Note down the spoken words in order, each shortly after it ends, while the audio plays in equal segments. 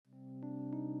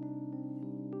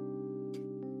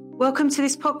Welcome to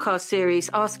this podcast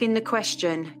series asking the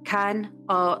question, can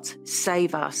art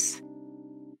save us?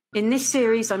 In this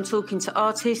series, I'm talking to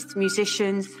artists,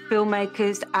 musicians,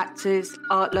 filmmakers, actors,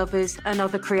 art lovers, and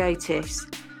other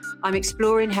creatives. I'm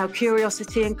exploring how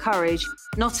curiosity and courage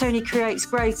not only creates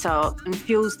great art and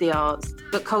fuels the arts,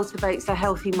 but cultivates a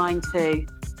healthy mind too.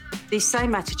 These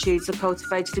same attitudes are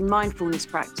cultivated in mindfulness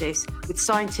practice with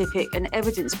scientific and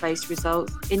evidence-based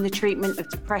results in the treatment of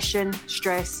depression,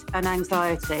 stress, and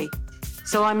anxiety.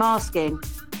 So I'm asking,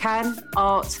 can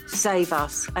art save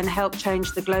us and help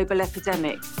change the global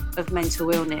epidemic of mental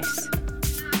illness?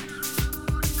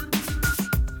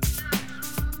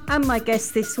 And my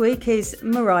guest this week is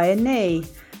Mariah Nee,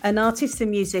 an artist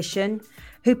and musician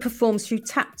who performs through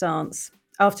tap dance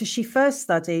after she first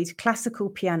studied classical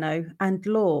piano and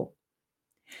law.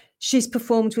 She's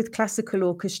performed with classical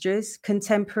orchestras,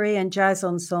 contemporary and jazz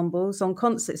ensembles on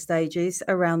concert stages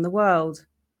around the world.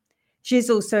 She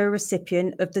is also a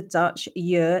recipient of the Dutch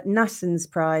Jur Nassens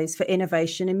Prize for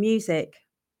Innovation in Music.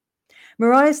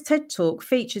 Mariah's TED Talk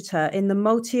featured her in the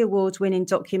multi-award-winning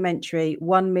documentary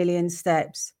 1 Million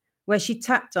Steps, where she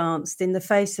tap danced in the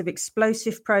face of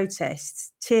explosive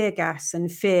protests, tear gas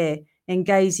and fear in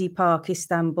Gezi Park,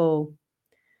 Istanbul.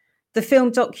 The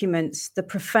film documents the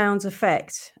profound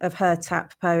effect of her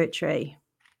tap poetry.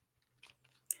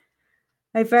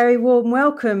 A very warm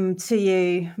welcome to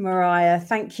you, Mariah.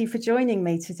 Thank you for joining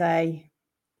me today.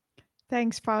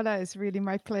 Thanks, Paula. It's really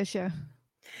my pleasure.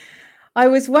 I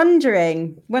was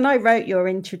wondering, when I wrote your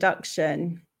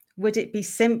introduction, would it be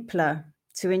simpler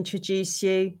to introduce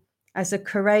you as a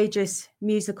courageous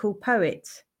musical poet?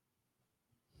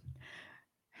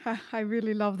 I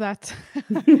really love that.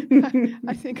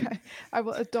 I think I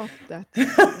will adopt that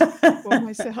for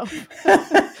myself.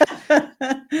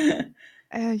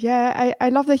 I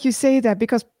love that you say that,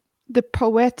 because the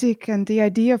poetic and the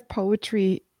idea of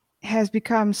poetry has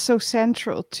become so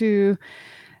central to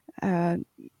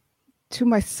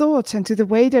my thoughts and to the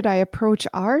way that I approach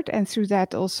art, and through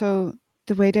that also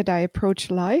the way that I approach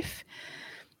life.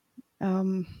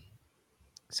 So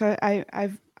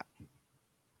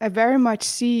I very much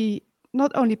see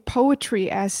not only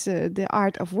poetry as the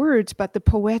art of words, but the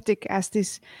poetic as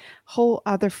this whole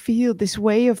other field, this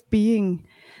way of being,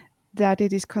 that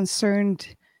it is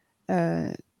concerned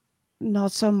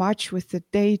not so much with the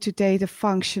day-to-day, the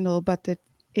functional, but that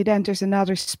it enters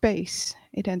another space,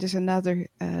 it enters another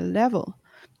level,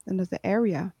 another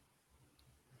area,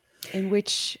 in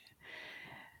which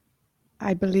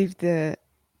I believe the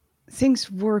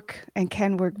things work and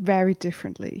can work very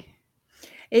differently.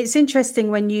 It's interesting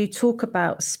when you talk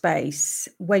about space,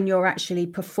 when you're actually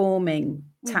performing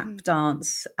tap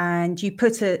dance, and you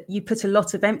put a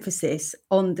lot of emphasis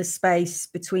on the space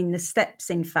between the steps,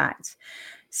 in fact.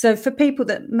 So for people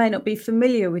that may not be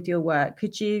familiar with your work,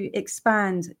 could you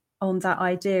expand on that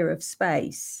idea of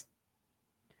space?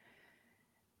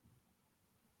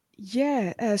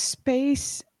 Yeah,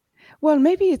 space. Well,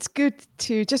 maybe it's good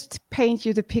to just paint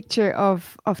you the picture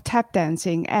of tap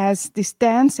dancing as this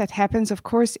dance that happens, of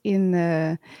course, on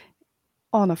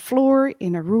a floor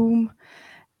in a room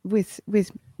with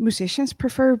musicians,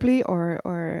 preferably, or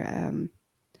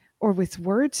with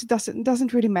words.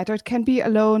 Doesn't really matter. It can be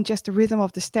alone, just the rhythm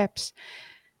of the steps.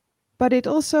 But it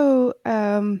also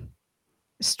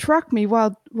struck me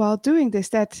while doing this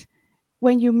that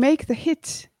when you make the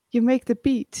hit, you make the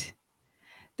beat,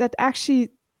 that actually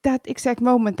that exact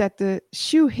moment that the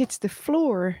shoe hits the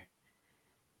floor,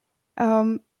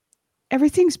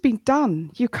 everything's been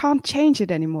done. You can't change it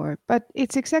anymore. But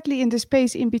it's exactly in the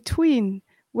space in between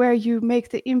where you make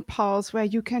the impulse, where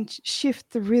you can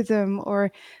shift the rhythm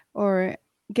or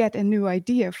get a new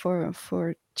idea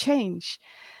for change.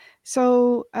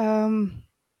 So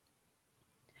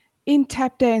in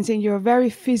tap dancing, you're very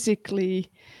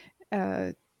physically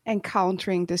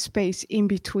encountering the space in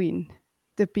between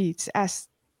the beats, as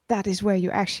that is where you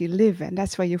actually live and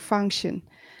that's where you function.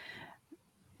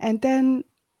 And then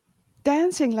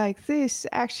dancing like this,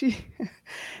 actually,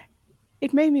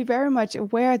 it made me very much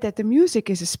aware that the music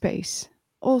is a space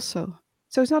also.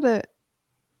 So it's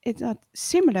not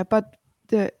similar, but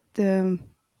the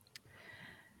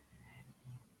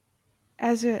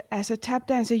as a tap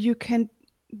dancer, you can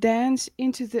dance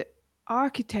into the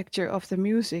architecture of the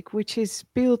music, which is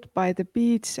built by the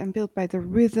beats and built by the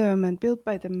rhythm and built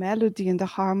by the melody and the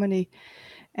harmony.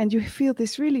 And you feel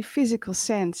this really physical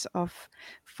sense of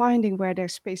finding where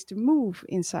there's space to move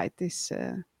inside this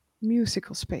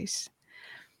musical space.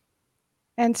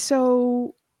 And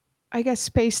so I guess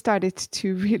space started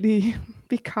to really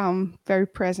become very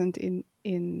present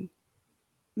in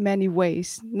many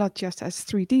ways, not just as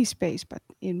 3D space, but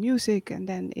in music, and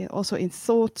then also in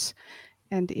thoughts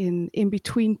and in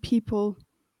between people.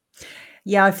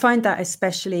 Yeah, I find that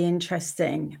especially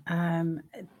interesting.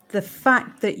 The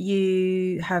fact that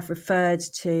you have referred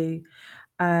to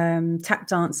tap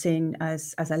dancing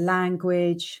as a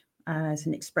language, as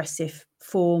an expressive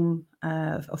form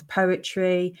of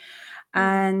poetry,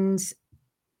 and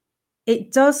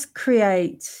it does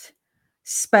create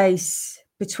space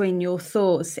between your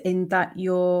thoughts in that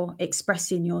you're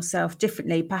expressing yourself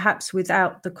differently, perhaps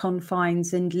without the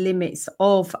confines and limits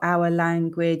of our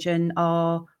language and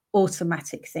our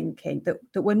automatic thinking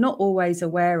that we're not always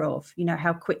aware of, you know,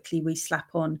 how quickly we slap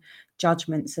on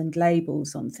judgments and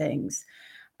labels on things.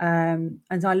 And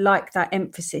I like that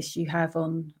emphasis you have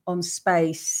on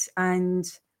space and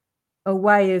a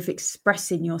way of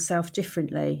expressing yourself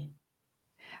differently.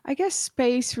 I guess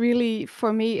space really,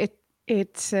 for me,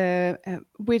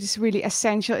 what is really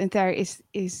essential in there is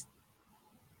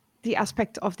the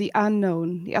aspect of the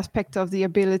unknown, the aspect of the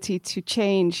ability to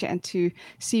change and to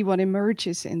see what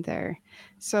emerges in there.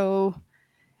 So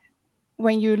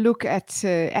when you look at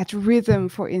rhythm,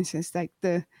 for instance, like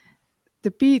the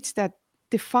beats that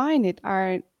define it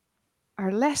are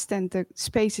less than the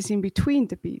spaces in between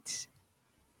the beats.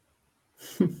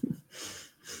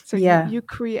 So Yeah. you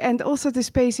create, and also the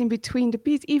space in between the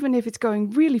beats, even if it's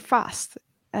going really fast.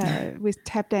 With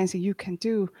tap dancing, you can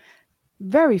do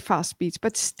very fast beats,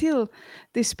 but still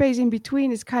the space in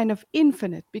between is kind of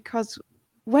infinite, because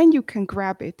when you can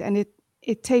grab it, and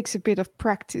it takes a bit of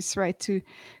practice, right, to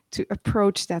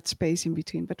approach that space in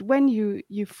between. But when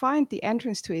you find the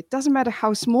entrance to it, doesn't matter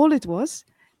how small it was,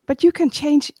 but you can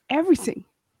change everything.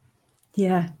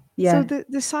 Yeah. So Yeah.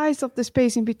 the size of the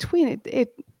space in between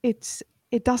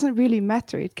it doesn't really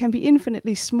matter. It can be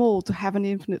infinitely small to have an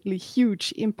infinitely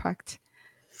huge impact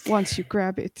once you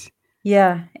grab it.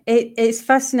 Yeah, it's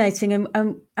fascinating,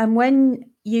 and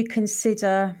when you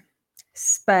consider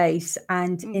space,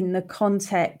 and in the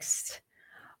context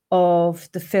of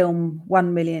the film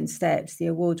 1 Million Steps, the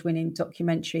award-winning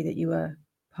documentary that you were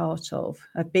part of,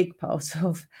 a big part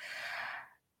of,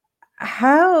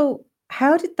 how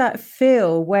did that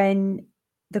feel when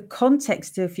the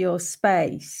context of your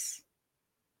space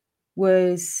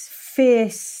was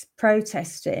fierce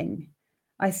protesting?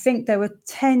 I think there were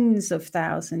tens of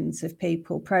thousands of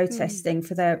people protesting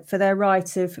for their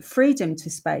right of freedom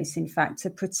to space, in fact, to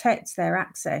protect their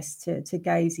access to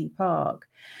Gazey Park.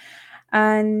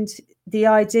 And the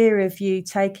idea of you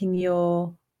taking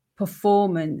your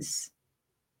performance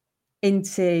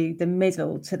into the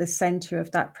middle, to the center of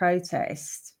that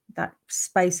protest, that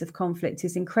space of conflict,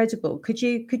 is incredible. Could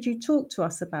you talk to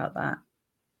us about that?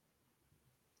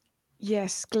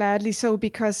 Yes, gladly so,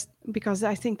 because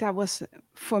I think that was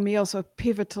for me also a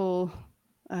pivotal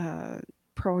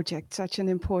project, such an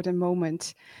important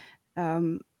moment.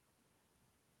 I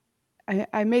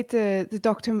made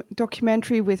the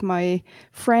documentary with my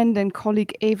friend and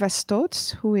colleague Eva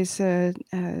Stotz, who is the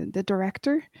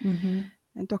director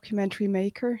and documentary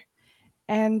maker.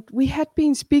 And we had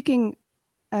been speaking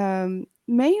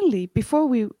mainly before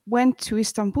we went to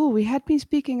Istanbul. We had been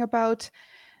speaking about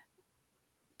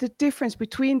the difference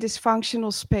between this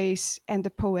functional space and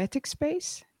the poetic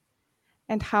space,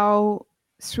 and how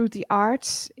through the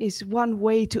arts is one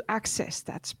way to access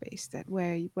that space, that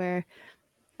where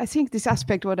I think this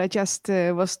aspect, what I just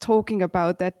was talking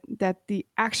about, that the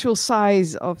actual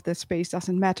size of the space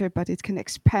doesn't matter, but it can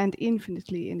expand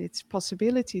infinitely in its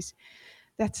possibilities.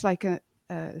 That's like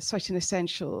such an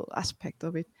essential aspect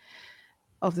of it,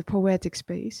 of the poetic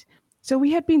space. So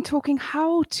we had been talking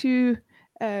how to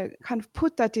kind of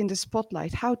put that in the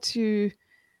spotlight, how to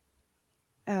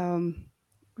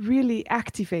really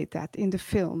activate that in the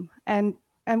film, and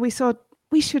we thought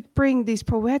we should bring these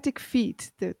poetic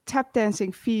feet, the tap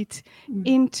dancing feet,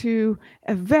 into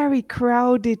a very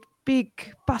crowded,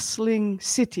 big, bustling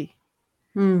city,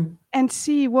 and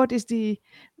see what is the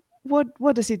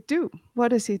what does it do? What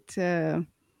does it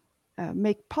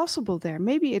make possible there?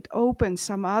 Maybe it opens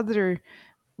some other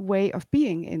way of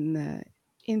being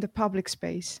in the public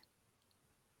space.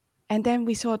 And then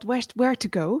we thought where to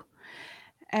go,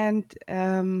 and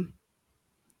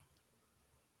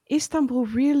Istanbul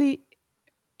really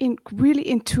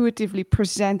intuitively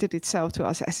presented itself to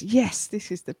us as, yes,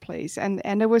 this is the place.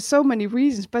 And there were so many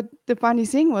reasons, but the funny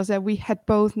thing was that we had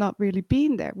both not really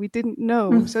been there. We didn't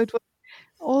know, so it was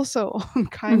also on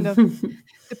kind of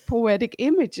the poetic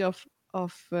image of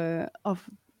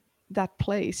that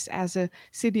place as a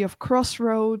city of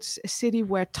crossroads, a city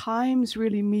where times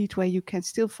really meet, where you can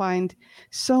still find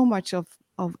so much of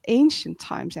of ancient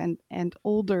times and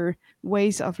older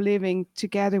ways of living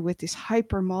together with this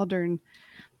hyper modern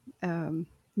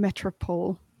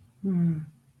metropole.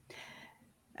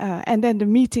 And then the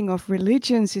meeting of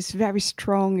religions is very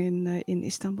strong in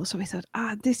Istanbul. So we thought,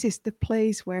 this is the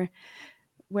place where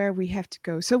we have to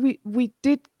go. So we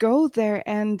did go there,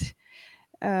 and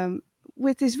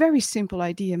with this very simple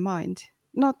idea in mind,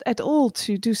 not at all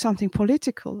to do something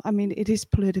political. I mean, it is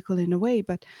political in a way,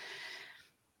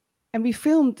 and we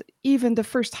filmed even the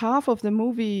first half of the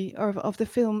movie or of the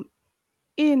film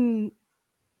in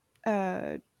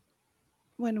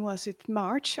when was it?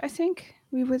 March, I think.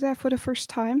 We were there for the first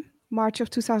time, March of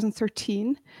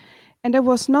 2013. And there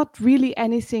was not really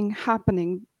anything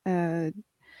happening there,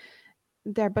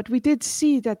 but we did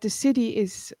see that the city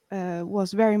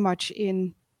was very much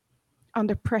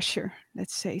under pressure,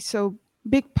 let's say. So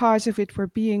big parts of it were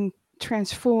being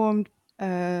transformed,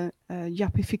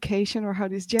 yuppification, or how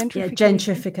this gentrification.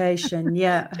 Gentrification,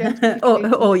 yeah.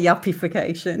 Gentrification. or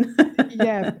yuppification.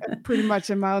 Yeah, pretty much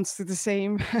amounts to the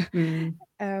same.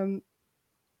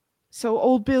 So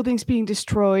old buildings being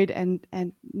destroyed and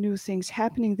new things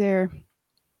happening there,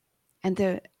 and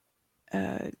a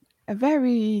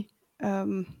very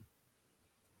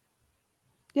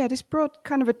this brought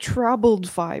kind of a troubled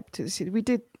vibe to the city. We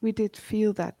did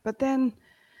feel that, but then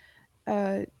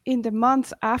in the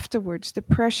month afterwards, the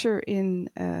pressure in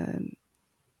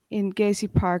Gezi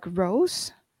Park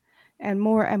rose, and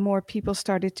more people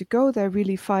started to go there,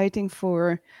 really fighting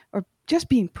for, or just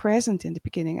being present in the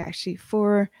beginning, actually,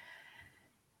 for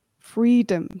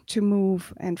freedom to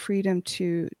move and freedom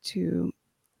to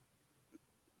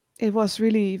it was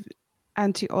really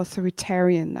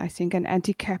anti-authoritarian, I think, and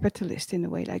anti-capitalist in a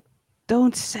way. Like,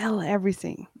 don't sell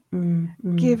everything.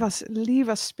 Leave us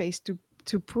space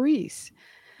to breathe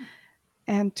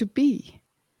and to be.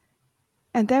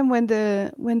 And then when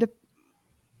the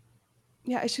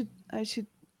I should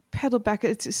pedal back.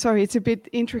 It's a bit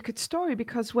intricate story,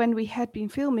 because when we had been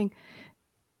filming,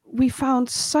 we found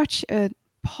such a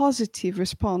positive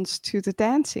response to the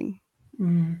dancing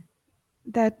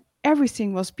that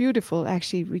everything was beautiful.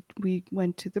 Actually, we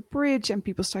went to the bridge and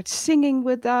people started singing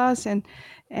with us and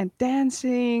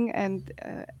dancing and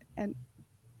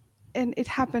it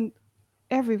happened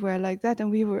everywhere like that.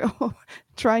 And we were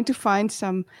trying to find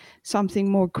something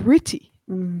more gritty.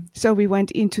 So we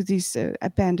went into these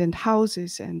abandoned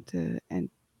houses and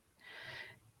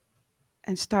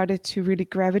started to really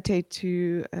gravitate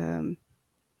to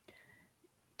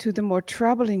the more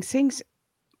troubling things.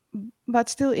 But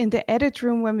still, in the edit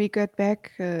room, when we got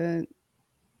back,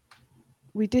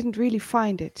 we didn't really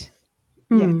find it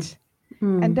yet.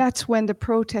 And that's when the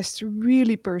protests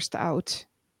really burst out,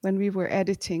 when we were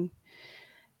editing.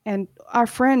 And our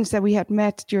friends that we had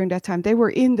met during that time, they were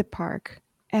in the park.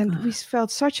 And we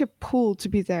felt such a pull to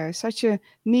be there, such a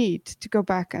need to go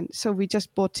back. And so we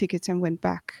just bought tickets and went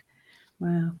back.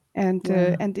 Wow. And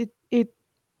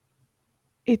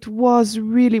it was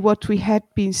really what we had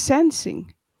been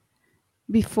sensing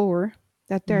before,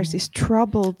 that there's this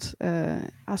troubled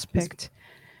aspect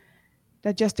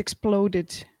that just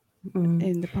exploded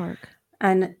in the park.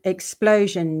 And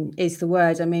explosion is the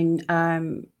word. I mean,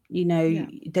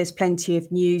 there's plenty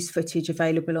of news footage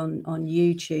available on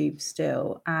YouTube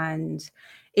still, and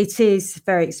it is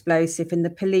very explosive, and the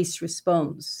police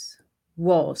response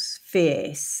was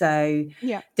fierce. So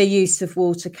the use of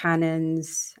water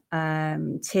cannons,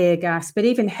 tear gas, but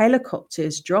even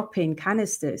helicopters dropping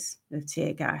canisters of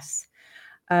tear gas,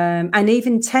 and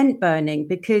even tent burning,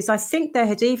 because I think there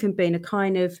had even been a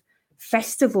kind of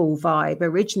festival vibe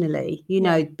originally,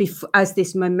 as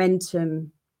this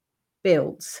momentum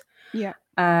built. That's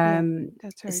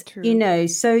very true.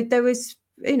 So there was,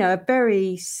 a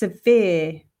very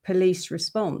severe police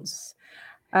response.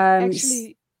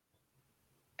 Actually,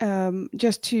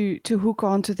 just to hook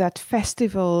on to that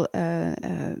festival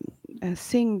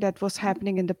thing that was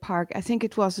happening in the park, I think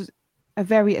it was a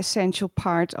very essential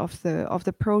part of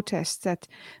the protest.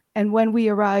 And when we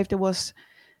arrived, it was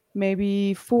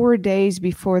maybe 4 days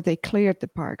before they cleared the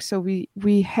park. So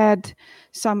we had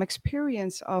some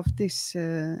experience of this,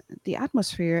 the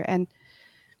atmosphere. And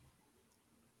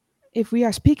if we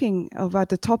are speaking about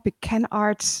the topic, can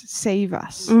arts save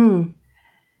us?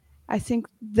 I think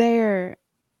there,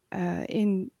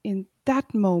 in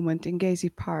that moment in Gezi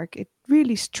Park, it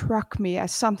really struck me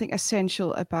as something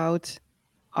essential about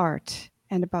art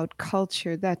and about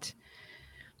culture,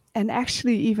 and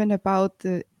actually even about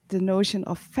the notion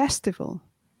of festival.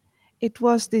 It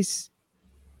was this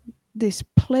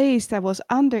place that was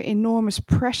under enormous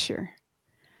pressure,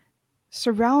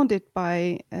 surrounded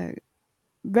by a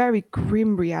very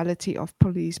grim reality of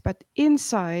police, but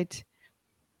inside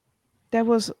there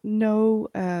was no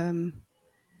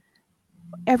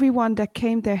everyone that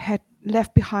came there had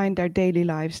left behind their daily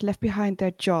lives, left behind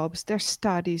their jobs, their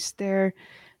studies, their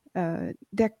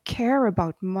care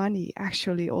about money,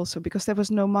 actually, also because there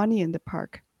was no money in the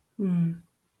park.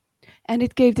 And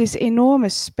it gave this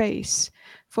enormous space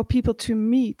for people to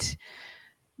meet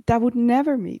that would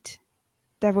never meet,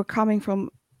 that were coming from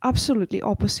absolutely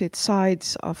opposite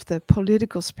sides of the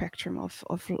political spectrum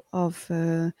of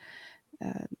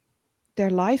their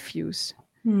life views.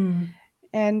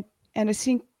 And I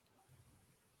think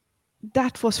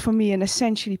that was for me an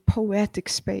essentially poetic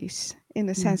space, in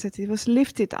the sense that it was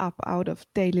lifted up out of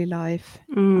daily life,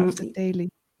 of the daily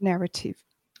narrative,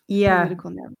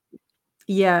 political narrative.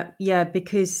 Yeah,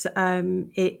 because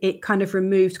it kind of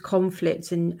removed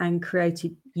conflict and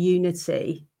created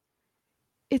unity.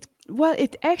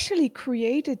 It actually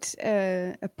created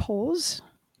a pause.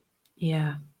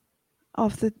 Yeah.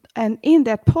 And in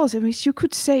that pause, which you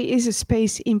could say is a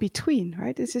space in between,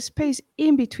 right? It's a space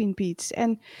in between beats,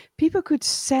 and people could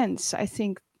sense, I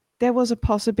think, there was a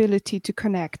possibility to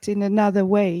connect in another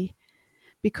way,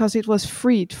 because it was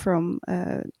freed from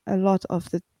a lot of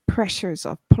the pressures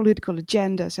of political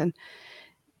agendas. And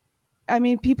I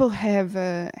mean, people have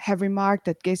remarked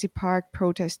that Gezi Park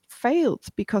protest failed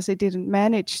because they didn't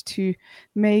manage to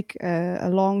make a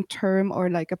long-term or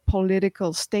like a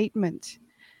political statement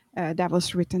that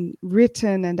was written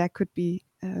and that could be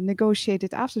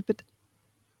negotiated after. But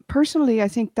personally, I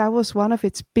think that was one of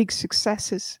its big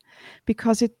successes,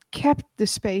 because it kept the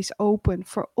space open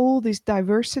for all this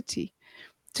diversity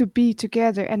to be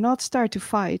together and not start to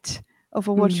fight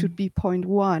over what should be point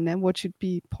 1 and what should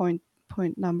be point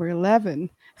number 11.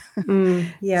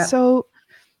 Yeah. So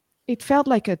it felt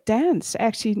like a dance,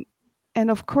 actually. And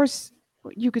of course,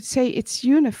 you could say it's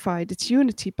unified, it's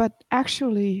unity, but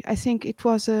actually, I think it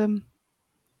was a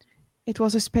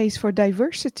space for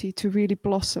diversity to really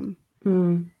blossom. I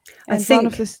And one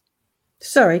of think. the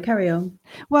Sorry, carry on.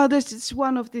 well, this is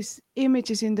one of these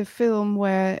images in the film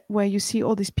where you see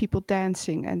all these people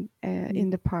dancing and in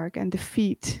the park, and the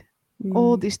feet,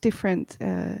 all these different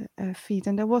feet,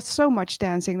 and there was so much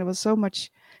dancing, there was so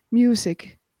much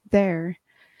music there,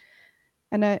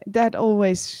 and that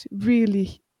always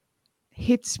really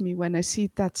hits me when I see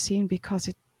that scene, because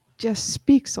it just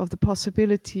speaks of the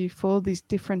possibility for all these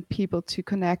different people to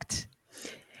connect.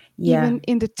 Yeah. Even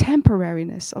in the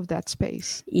temporariness of that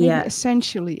space, maybe Yeah.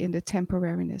 essentially in the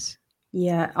temporariness.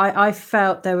 Yeah. I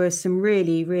felt there were some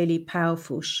really, really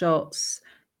powerful shots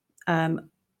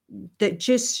that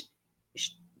just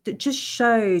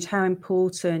showed how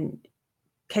important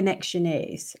connection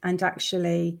is, and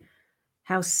actually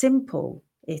how simple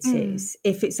it is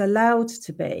if it's allowed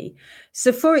to be.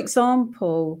 So, for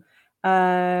example,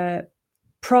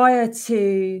 prior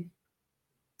to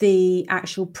the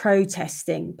actual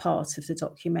protesting part of the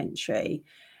documentary,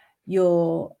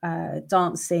 you're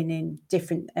dancing in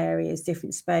different areas,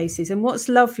 different spaces. And what's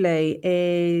lovely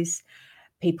is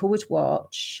people would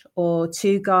watch, or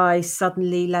two guys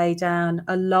suddenly lay down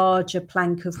a larger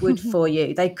plank of wood for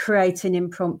you. They create an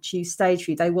impromptu stage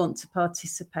for you. They want to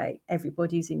participate.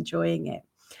 Everybody's enjoying it.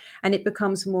 And it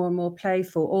becomes more and more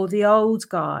playful. Or the old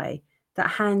guy that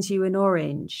hands you an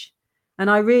orange. And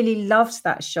I really loved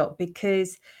that shot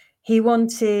because he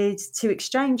wanted to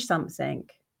exchange something.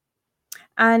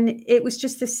 And it was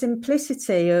just the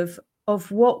simplicity of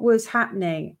what was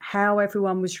happening, how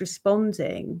everyone was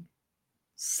responding,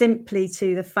 simply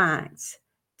to the fact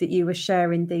that you were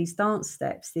sharing these dance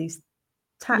steps, these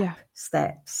tap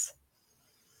steps.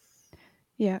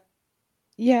 Yeah,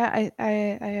 I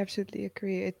absolutely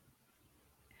agree.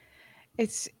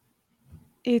 It's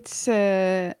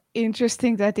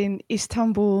interesting that in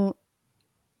Istanbul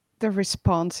the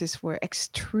responses were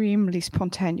extremely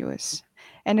spontaneous,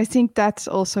 and I think that's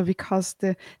also because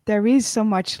there is so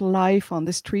much life on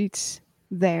the streets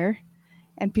there,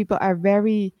 and people are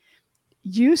very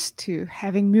used to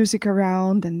having music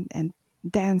around and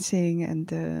dancing,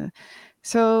 and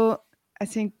so I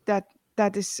think that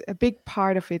is a big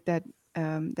part of it, that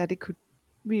that it could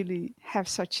really have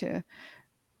such a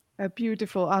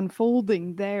beautiful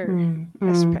unfolding there,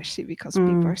 especially because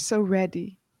people are so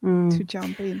ready to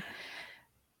jump in.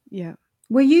 Yeah.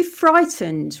 Were you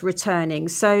frightened returning?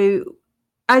 So,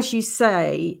 as you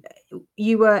say,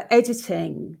 you were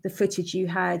editing the footage you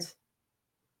had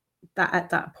that at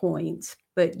that point,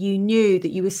 but you knew that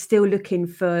you were still looking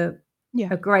for Yeah.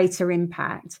 a greater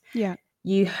impact. Yeah.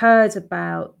 You heard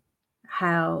about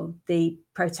how the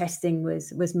protesting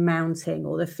was mounting,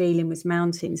 or the feeling was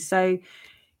mounting. So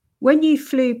when you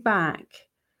flew back,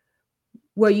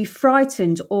 were you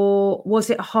frightened, or was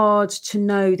it hard to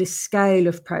know the scale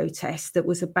of protest that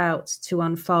was about to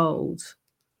unfold?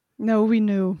 No, we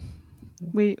knew.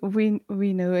 We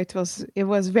knew it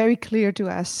was very clear to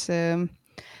us.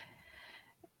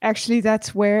 Actually,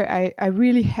 that's where I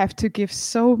really have to give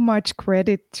so much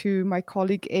credit to my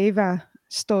colleague Eva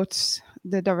Stotz,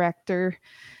 the director,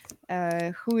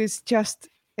 who is just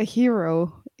a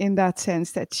hero in that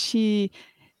sense that she,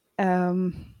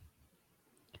 and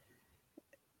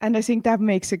I think that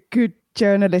makes a good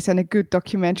journalist and a good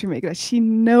documentary maker. She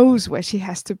knows where she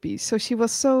has to be. So she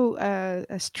was so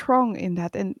strong in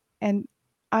that, and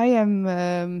I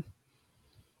am.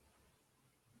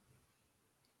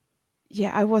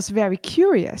 Yeah, I was very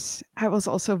curious. I was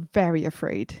also very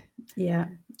afraid. Yeah,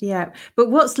 yeah.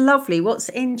 But what's lovely, what's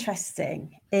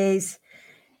interesting is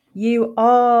you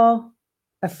are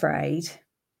afraid,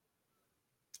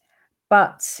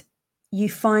 but you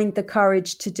find the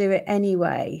courage to do it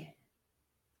anyway.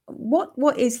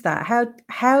 What is that?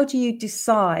 How do you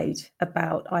decide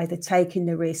about either taking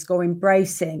the risk or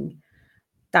embracing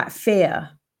that fear?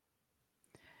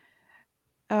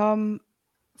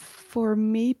 For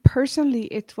me personally,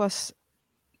 it was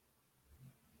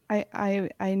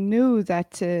I knew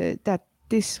that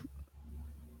this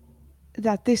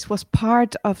was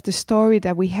part of the story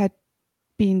that we had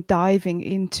been diving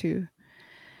into,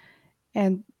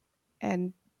 and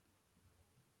and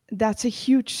that's a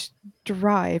huge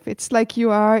drive. It's like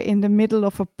you are in the middle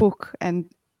of a book, and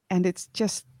it's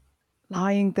just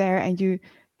lying there, and you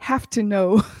have to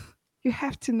know. You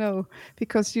have to know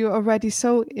because you're already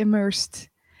so immersed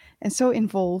and so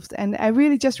involved. And I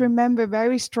really just remember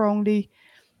very strongly,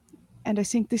 and I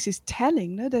think this is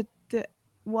telling, no, that the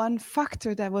one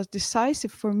factor that was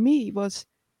decisive for me was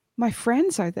my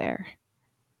friends are there.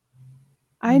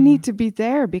 I need to be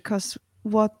there because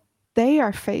what they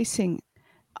are facing,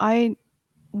 I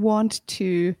want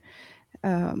to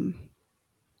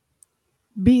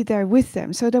be there with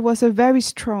them. So there was a very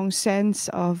strong sense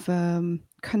of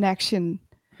connection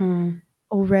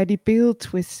already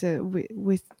built with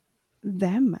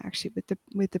them, actually,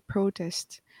 with the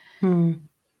protest.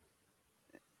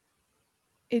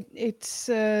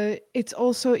 It's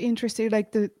also interesting,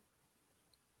 like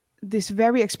this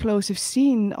very explosive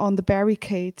scene on the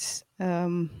barricades,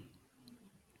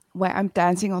 where I'm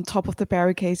dancing on top of the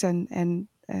barricades, and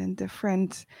a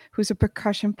friend who's a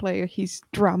percussion player, he's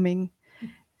drumming,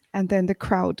 and then the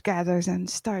crowd gathers and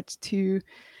starts to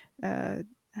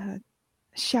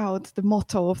shout the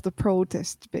motto of the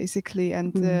protest, basically,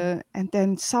 and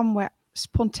then somewhere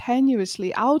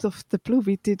spontaneously out of the blue,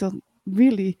 we didn't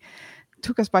really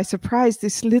took us by surprise.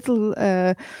 This little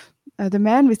the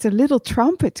man with the little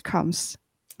trumpet comes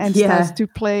and starts to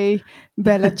play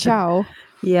Bella Ciao.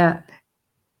 Yeah.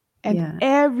 And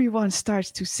everyone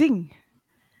starts to sing.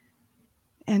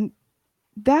 And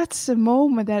that's a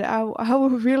moment that I will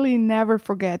really never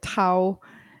forget, how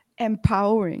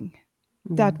empowering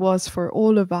that was for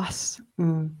all of us.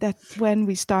 That when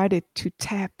we started to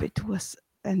tap, it was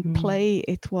and play,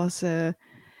 it was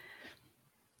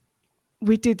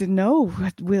we didn't know,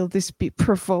 what will this be,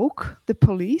 provoke the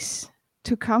police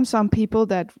to come. Some people,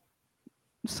 that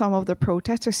some of the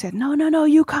protesters said, no,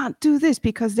 you can't do this,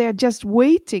 because they're just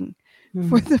waiting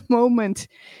for the moment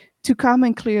to come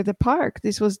and clear the park.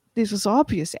 This was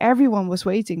obvious. Everyone was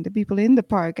waiting, the people in the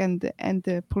park and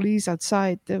the police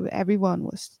outside. Everyone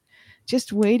was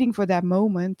just waiting for that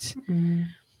moment.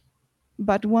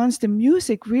 But once the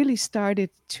music really started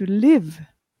to live,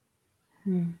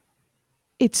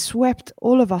 it swept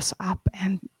all of us up,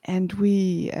 and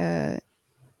we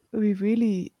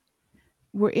really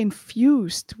were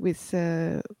infused with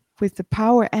the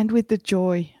power and with the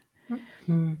joy.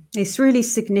 It's really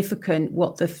significant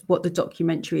what the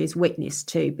documentary is witness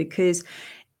to, because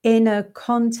in a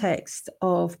context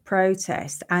of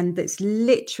protest, and that's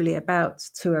literally about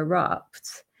to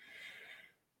erupt,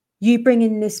 you bring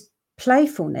in this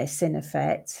playfulness in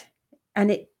effect,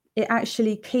 and it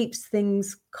actually keeps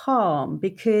things calm,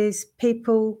 because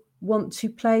people want to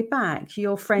play back.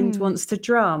 Your friend wants to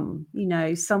drum,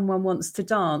 someone wants to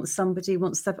dance, somebody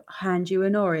wants to hand you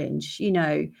an orange,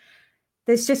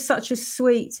 There's just such a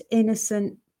sweet,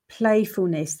 innocent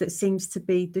playfulness that seems to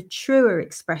be the truer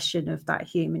expression of that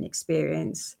human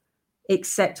experience,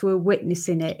 except we're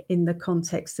witnessing it in the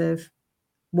context of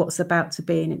what's about to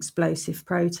be an explosive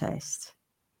protest.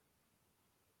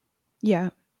 Yeah.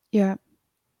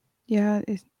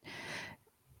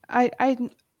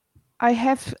 I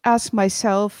have asked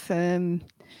myself,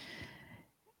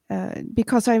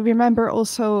 because I remember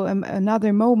also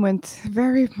another moment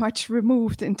very much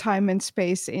removed in time and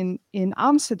space in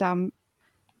Amsterdam,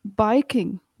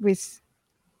 biking with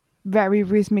very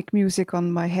rhythmic music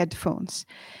on my headphones.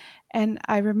 And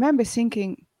I remember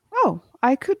thinking, oh,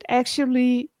 I could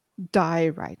actually die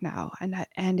right now,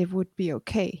 and it would be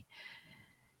okay.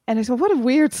 And I thought, what a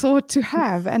weird thought to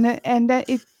have.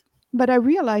 But I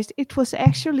realized it was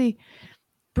actually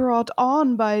brought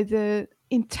on by the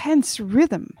intense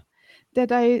rhythm,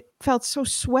 that I felt so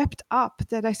swept up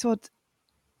that I thought,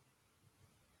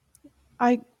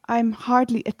 I'm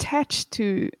hardly attached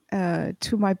to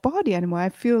my body anymore. I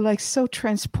feel like so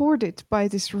transported by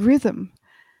this rhythm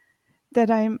that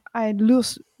I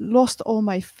lost all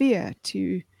my fear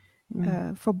to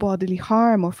for bodily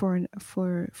harm, or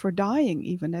for dying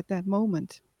even at that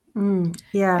moment.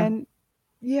 Yeah. And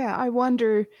yeah, I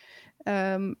wonder.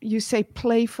 You say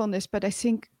playfulness, but I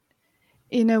think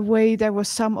in a way there was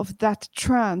some of that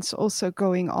trance also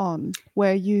going on,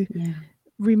 where you Yeah.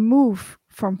 remove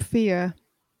from fear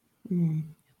Mm.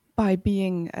 by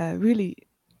being really Mm.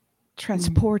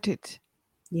 transported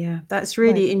Yeah, that's by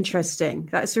really the rhythm. interesting.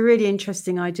 That's a really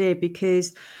interesting idea,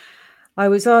 because I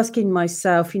was asking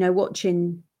myself,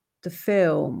 watching the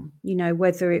film,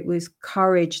 whether it was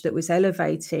courage that was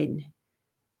elevating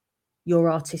your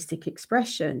artistic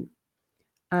expression.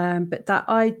 But that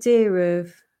idea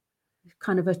of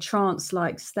kind of a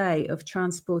trance-like state of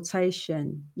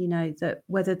transportation, that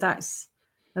whether that's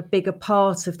a bigger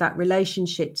part of that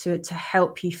relationship to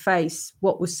help you face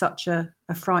what was such a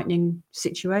frightening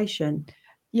situation.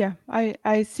 Yeah,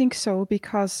 I think so,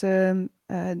 because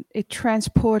it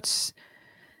transports,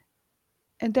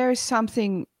 and there is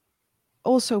something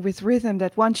also with rhythm,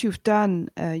 that once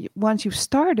you've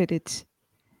started it,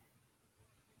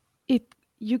 it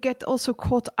you get also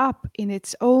caught up in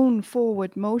its own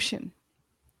forward motion.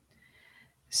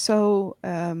 So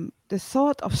the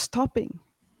thought of stopping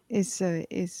is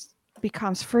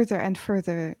becomes further and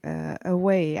further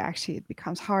away. Actually, it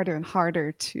becomes harder and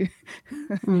harder to.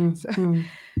 Mm, so, mm,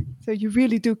 so you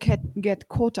really do get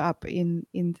caught up in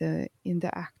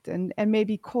the act, and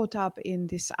maybe caught up in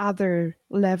this other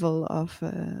level of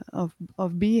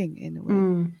being, in a way.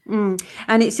 mm.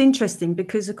 And it's interesting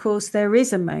because, of course, there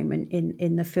is a moment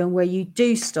in the film where you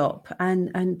do stop,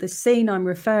 and the scene I'm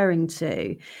referring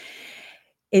to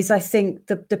is, I think,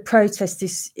 the protest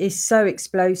is so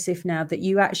explosive now that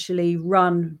you actually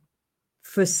run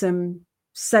for some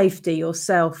safety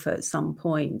yourself at some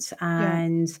point, Yeah.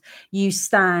 and you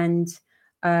stand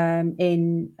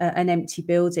in an empty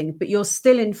building, but you're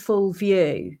still in full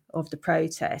view of the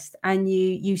protest, and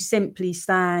you simply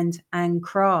stand and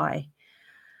cry.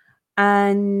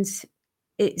 And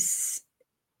it's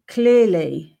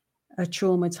clearly a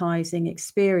traumatizing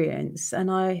experience. And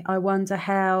I wonder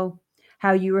how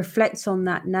you reflect on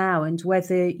that now, and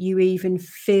whether you even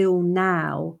feel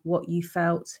now what you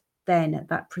felt then at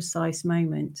that precise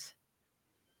moment.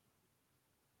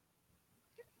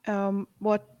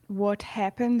 What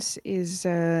happens is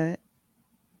the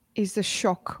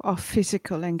shock of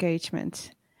physical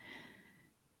engagement,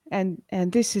 and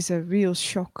this is a real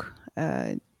shock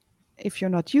if you're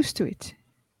not used to it.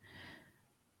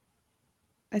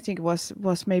 I think it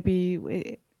was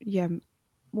maybe yeah,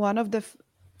 one of the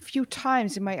few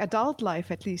times in my adult life,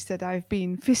 at least, that I've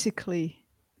been physically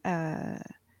uh,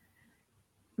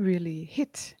 really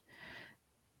hit.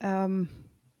 Um,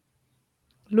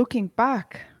 Looking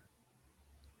back,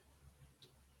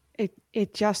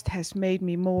 it just has made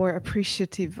me more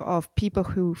appreciative of people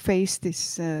who face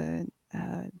this on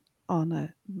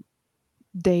a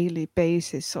daily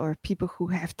basis, or people who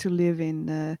have to live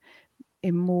in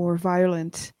more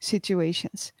violent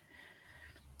situations,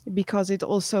 because it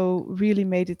also really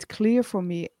made it clear for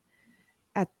me,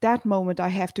 at that moment I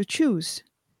have to choose.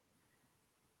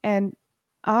 And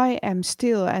I am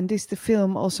still, and this the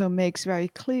film also makes very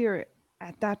clear,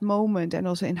 at that moment, and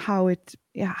also in how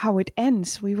it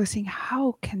ends, we were thinking,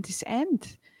 how can this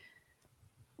end?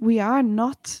 We are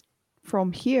not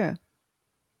from here.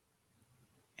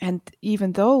 And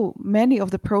even though many of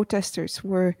the protesters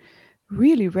were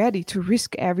really ready to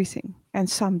risk everything, and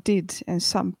some did, and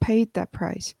some paid that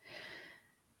price,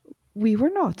 we were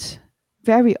not.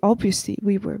 Very obviously,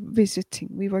 we were visiting,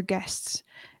 we were guests,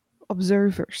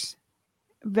 observers,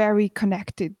 very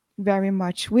connected very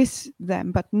much with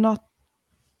them, but not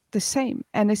the same.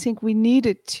 And I think we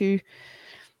needed to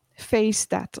face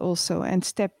that also, and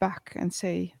step back and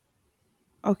say,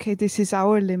 okay, this is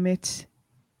our limit,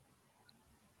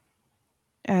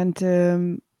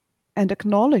 and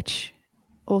acknowledge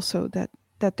also that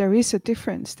there is a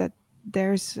difference, that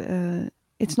there's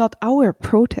it's not our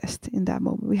protest in that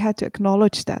moment. We had to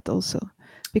acknowledge that also,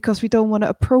 because we don't want to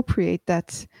appropriate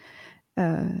that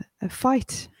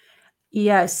fight.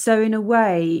 Yeah, so in a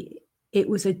way, it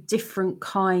was a different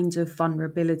kind of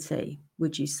vulnerability,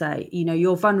 would you say? You know,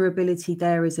 your vulnerability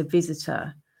there as a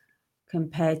visitor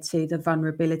compared to the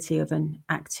vulnerability of an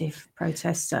active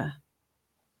protester.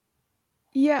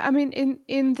 Yeah, I mean,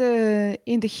 in the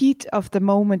heat of the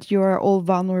moment, you are all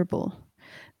vulnerable,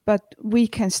 but we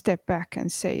can step back and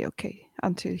say, okay,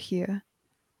 until here.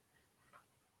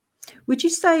 Would you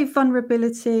say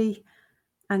vulnerability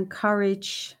and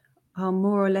courage are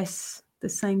more or less the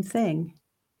same thing?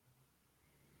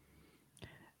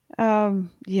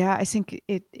 Yeah, I think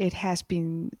it has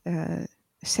been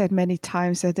said many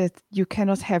times that you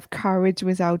cannot have courage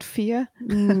without fear.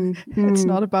 It's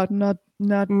not about not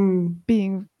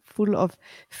being full of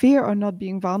fear or not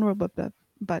being vulnerable,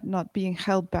 but not being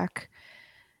held back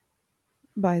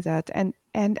by that.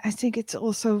 And I think it's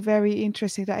also very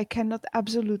interesting that I can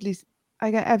absolutely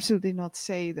not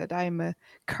say that I'm a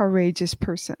courageous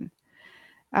person.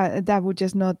 That would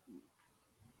just not.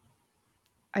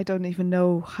 I don't even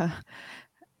know.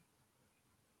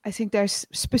 I think there's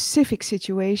specific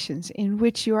situations in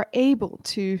which you are able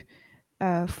to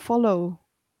follow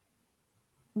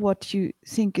what you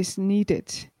think is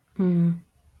needed.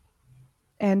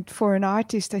 And for an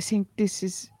artist, I think this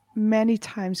is many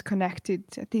times connected,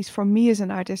 at least for me as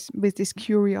an artist, with this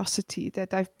curiosity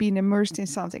that I've been immersed in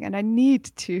something and I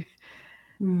need to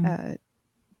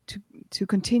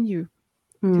continue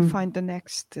to find the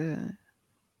next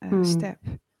step.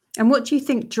 And what do you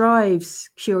think drives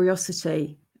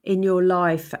curiosity in your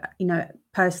life, you know,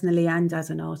 personally and as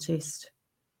an artist?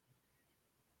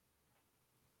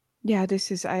 Yeah,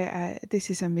 this is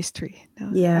a mystery.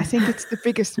 No? Yeah. I think it's the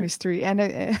biggest mystery, and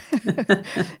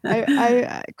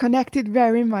I connected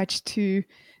very much to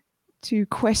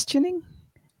questioning,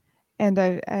 and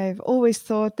I've always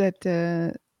thought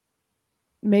that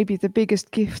maybe the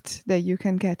biggest gift that you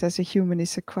can get as a human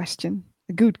is a question,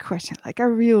 a good question, like a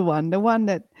real one, the one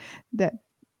that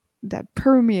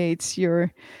permeates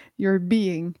your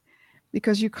being,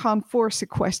 because you can't force a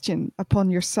question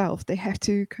upon yourself. They have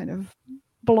to kind of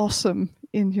blossom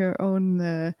in your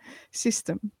own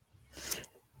system,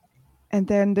 and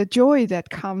then the joy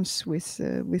that comes with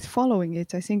following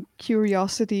it. I think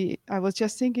curiosity. I was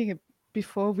just thinking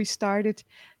before we started,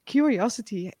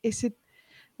 curiosity,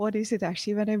 what is it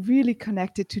actually? When I really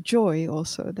connected to joy,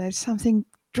 also there's something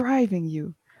driving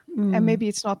you, and maybe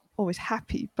it's not always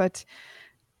happy, but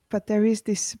there is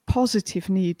this positive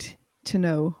need to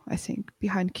know, I think,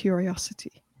 behind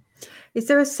curiosity. Is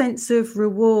there a sense of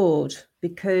reward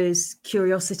because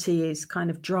curiosity is kind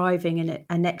of driving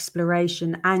an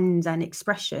exploration and an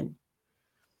expression?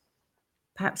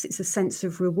 Perhaps it's a sense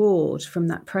of reward from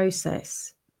that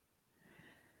process.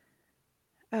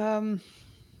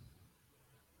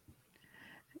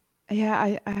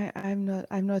 Yeah,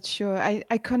 I'm not sure.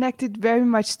 I connected very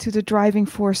much to the driving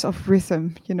force of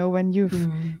rhythm. You know, when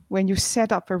you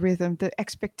set up a rhythm, the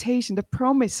expectation, the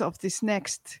promise of this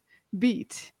next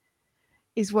beat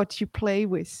is what you play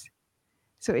with.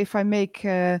 So if I make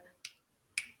you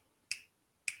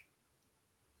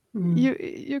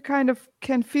kind of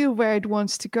can feel where it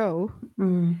wants to go,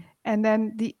 and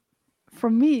then for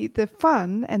me the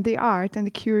fun and the art and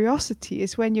the curiosity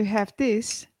is when you have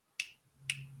this.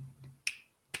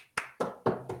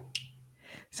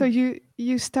 So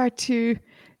you start to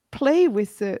play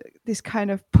with this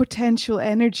kind of potential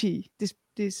energy,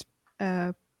 this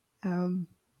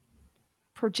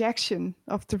projection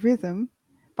of the rhythm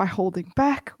by holding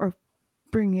back or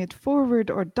bringing it forward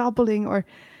or doubling,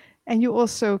 and you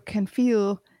also can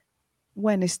feel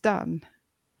when it's done.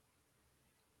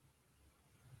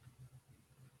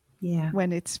 Yeah.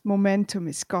 When its momentum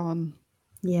is gone.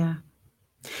 Yeah.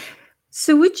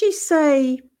 So would you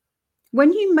say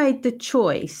when you made the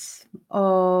choice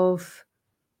of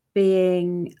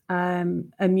being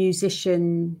a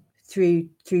musician through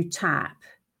tap,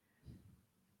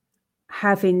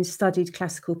 having studied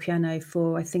classical piano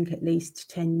for I think at least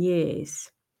 10 years,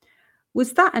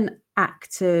 was that an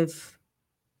act of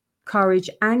courage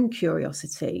and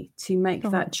curiosity to make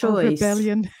that choice? Or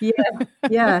rebellion.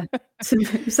 Yeah.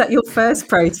 Was that your first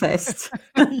protest?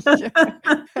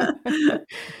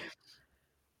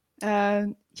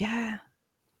 Yeah.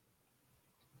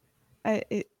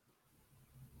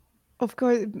 Of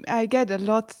course, I get a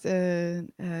lot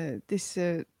this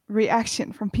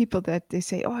reaction from people that they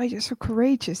say, "Oh, you're so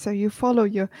courageous, so you follow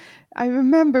your." I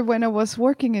remember when I was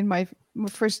working in my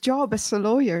first job as a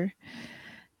lawyer.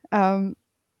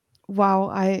 Wow,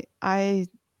 I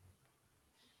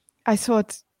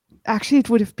thought actually it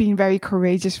would have been very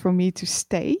courageous for me to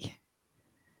stay.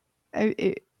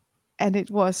 And it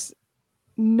was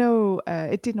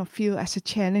it did not feel as a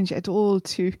challenge at all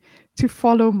to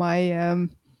follow my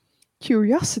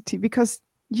curiosity because,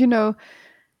 you know,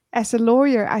 as a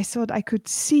lawyer, I thought I could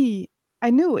see, I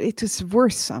knew it was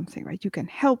worth something, right? You can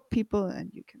help people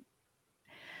and you can,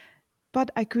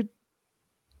 but I could,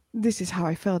 this is how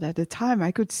I felt at the time.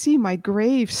 I could see my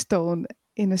gravestone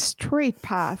in a straight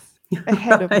path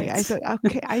ahead of me. I Right. thought,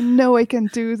 okay, I know I can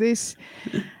do this.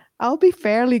 I'll be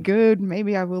fairly good.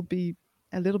 Maybe I will be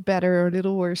a little better or a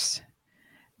little worse,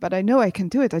 but I know I can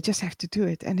do it. I just have to do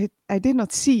it. And I did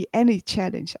not see any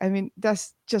challenge. I mean,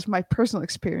 that's just my personal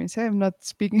experience. I'm not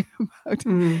speaking about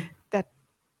Mm,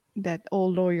 that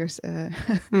all lawyers.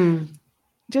 mm,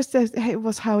 Just as it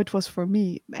was how it was for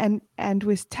me. And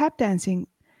with tap dancing,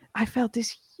 I felt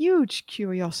this huge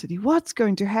curiosity. What's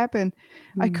going to happen?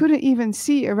 I mm, couldn't even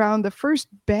see around the first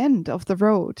bend of the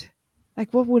road.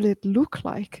 Like, what will it look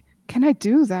like? Can I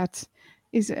do that?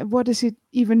 Is what does it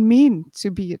even mean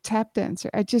to be a tap dancer?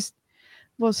 I just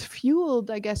was fueled,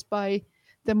 I guess, by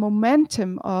the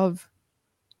momentum of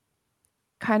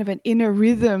kind of an inner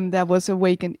rhythm that was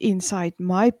awakened inside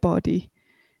my body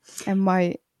and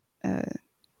uh,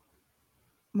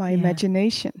 my yeah.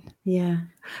 imagination. Yeah.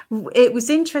 It was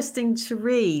interesting to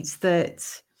read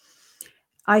that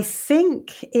I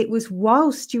think it was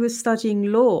whilst you were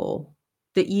studying law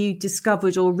that you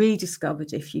discovered or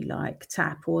rediscovered, if you like,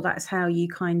 tap, or that's how you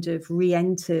kind of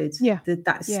re-entered Yeah,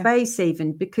 that yeah. space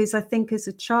even, because I think as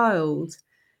a child,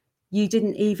 you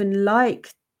didn't even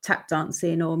like tap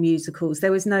dancing or musicals.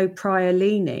 There was no prior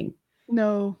leaning.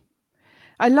 No,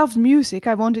 I loved music.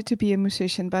 I wanted to be a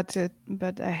musician, but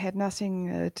I had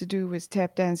nothing to do with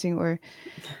tap dancing or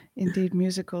indeed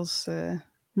musicals.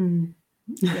 Mm.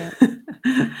 Yeah,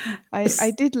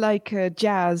 I did like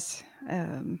jazz.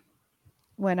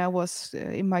 When I was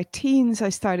in my teens, I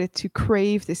started to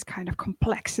crave this kind of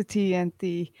complexity and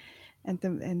the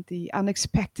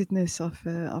unexpectedness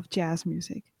of jazz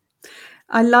music.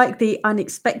 I like the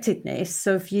unexpectedness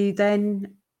of you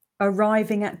then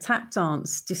arriving at tap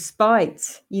dance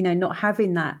despite, not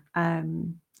having that Yeah.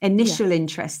 initial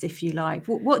interest, if you like.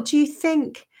 What do you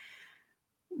think?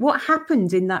 What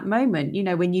happened in that moment,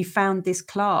 when you found this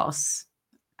class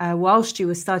whilst you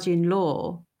were studying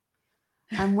law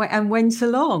and went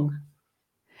along?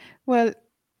 Well,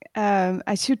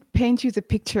 I should paint you the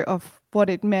picture of what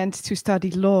it meant to study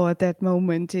law at that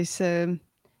moment. Is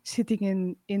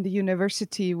sitting in the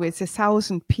university with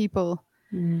 1,000 people,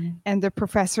 Mm, and the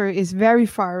professor is very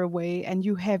far away, and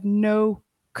you have no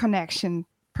connection,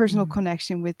 personal mm,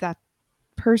 connection with that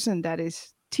person that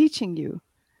is teaching you.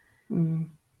 mm,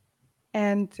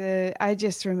 And I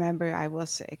just remember I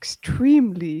was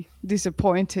extremely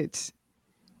disappointed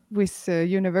with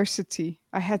university.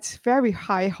 I had very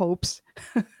high hopes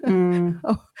mm,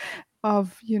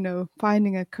 of,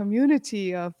 finding a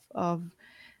community of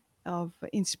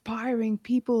inspiring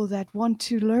people that want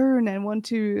to learn and want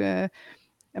to.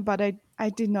 But I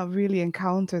did not really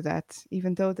encounter that,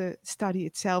 even though the study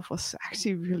itself was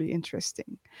actually really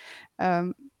interesting.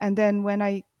 And then when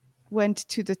I went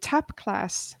to the TAP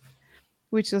class,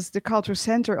 which was the cultural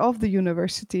center of the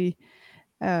university,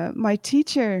 my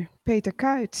teacher, Peter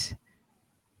Kuit,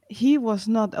 he was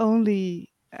not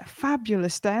only a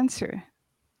fabulous dancer,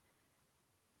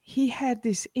 he had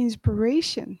this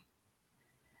inspiration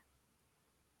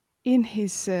in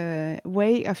his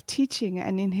way of teaching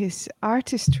and in his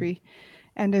artistry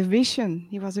and a vision.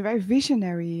 He was a very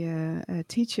visionary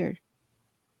teacher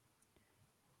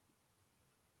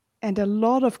and a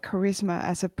lot of charisma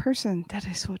as a person that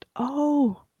I thought,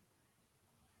 oh,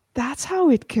 that's how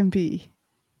it can be.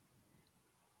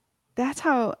 That's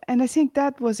how, and I think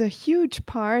that was a huge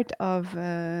part of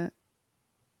that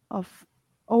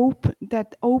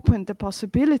opened the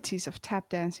possibilities of tap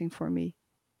dancing for me.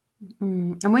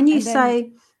 mm. And when you And then,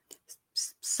 say,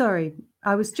 sorry,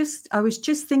 I was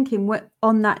just thinking what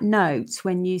on that note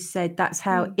when you said that's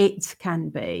how mm, it can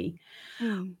be.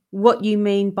 mm. What you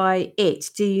mean by it?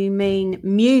 Do you mean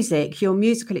music, your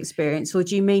musical experience, or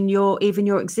do you mean your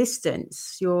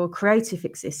existence, your creative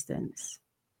existence?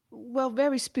 Well,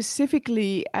 very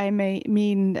specifically, I may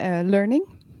mean learning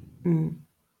Mm.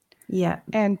 Yeah,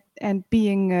 and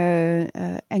being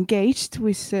engaged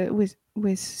with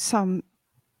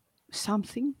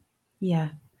something. yeah,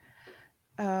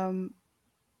 Um,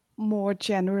 More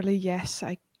generally, yes,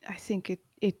 I think it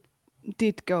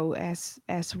did go as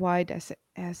wide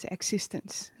as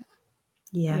existence.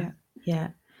 yeah, Yeah. yeah.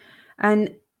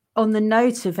 And on the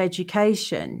note of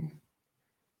education,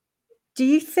 do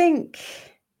you think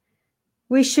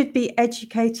we should be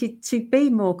educated to be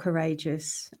more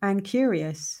courageous and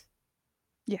curious?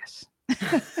 Yes.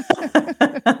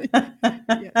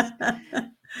 Yes.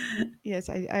 Yes,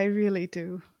 I really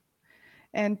do.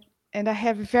 And and I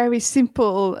have a very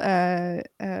simple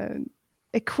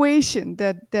equation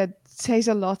that says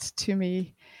a lot to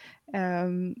me.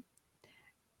 Um,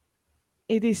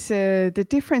 it is the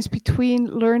difference between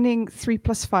learning 3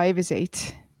 + 5 is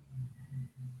 8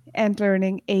 and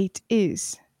learning 8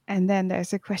 is. And then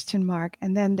there's a question mark,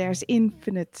 and then there's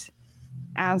infinite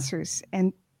answers.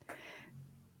 And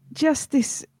just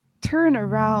this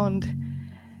turnaround,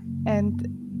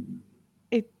 and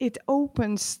it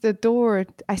opens the door,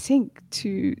 I think,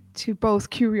 to both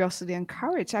curiosity and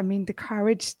courage. I mean, the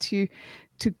courage to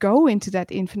go into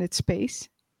that infinite space,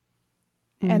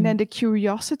 and then the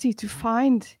curiosity to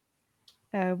find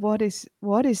what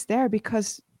is there.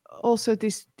 Because also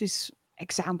this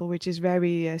example, which is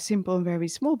very simple and very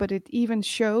small, but it even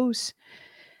shows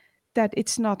that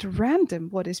it's not random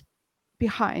what is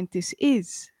behind this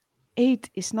is. 8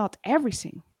 is not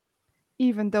everything,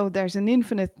 even though there's an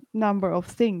infinite number of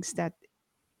things that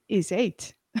is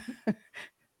 8.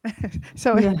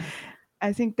 So Yeah.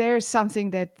 I think there's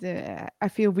something that I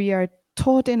feel we are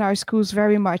taught in our schools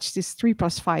very much, this 3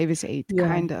 + 5 is 8 Yeah.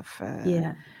 kind of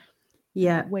Yeah.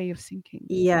 Yeah. way of thinking.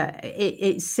 Yeah.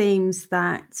 It seems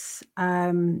that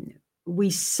we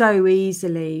so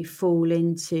easily fall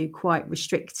into quite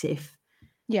restrictive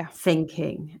Yeah.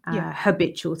 thinking, Yeah.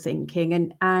 habitual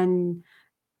thinking, and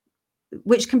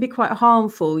which can be quite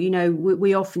harmful.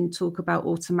 We often talk about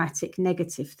automatic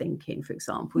negative thinking, for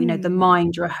example. The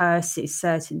mind rehearses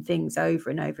certain things over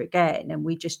and over again, and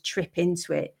we just trip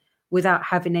into it without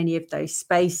having any of those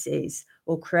spaces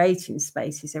or creating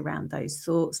spaces around those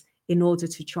thoughts in order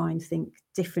to try and think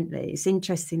differently. It's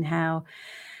interesting how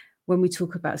when we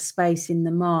talk about space in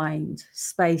the mind,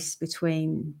 space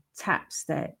between tap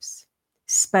steps,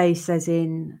 space as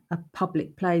in a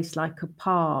public place like a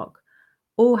park,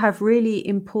 all have really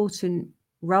important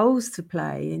roles to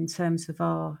play in terms of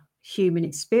our human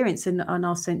experience and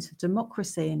our sense of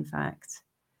democracy, in fact.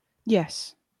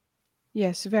 Yes.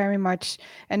 Yes, very much.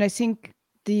 And I think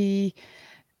the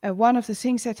one of the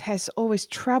things that has always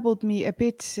troubled me a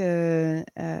bit in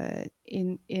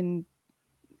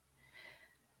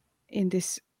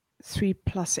this 3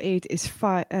 + 8 is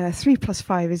 5, 3 +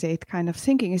 5 is 8 kind of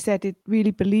thinking, is that it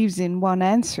really believes in one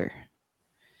answer.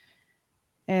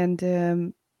 And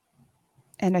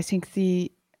I think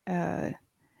the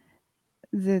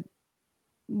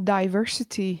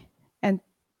diversity and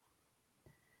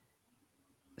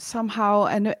somehow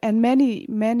and many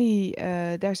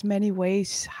there's many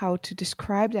ways how to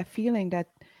describe that feeling,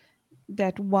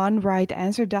 that one right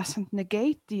answer doesn't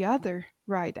negate the other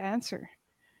right answer.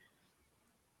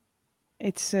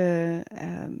 It's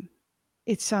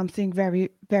something very,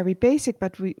 very basic,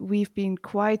 but we've been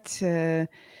quite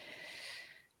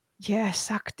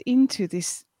sucked into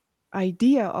this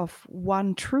idea of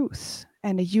one truth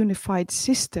and a unified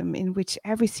system in which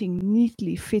everything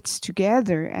neatly fits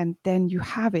together, and then you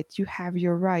have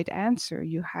your right answer,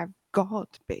 you have God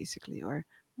basically, or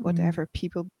whatever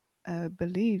people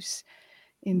believes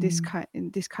in this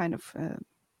kind of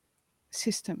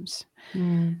systems.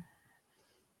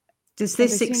 Does And I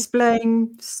this think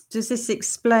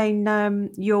explain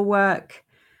your work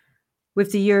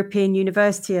with the European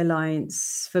University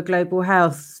Alliance for Global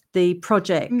Health, the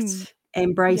project yeah,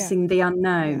 Embracing the yeah,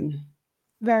 Unknown?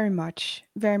 very much,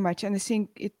 very much. And I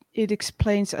think it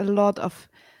explains a lot of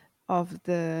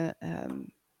the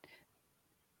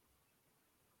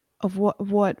of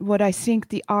what I think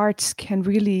the arts can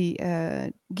really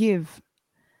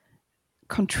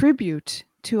contribute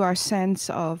to our sense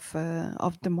of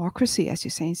democracy, as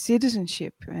you say,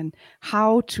 citizenship, and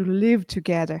how to live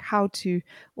together, how to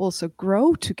also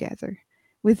grow together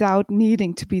without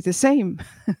needing to be the same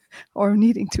or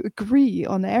needing to agree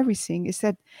on everything. Is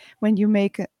that when you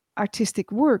make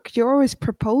artistic work, you're always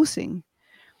proposing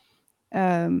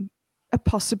a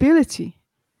possibility,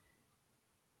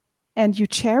 and you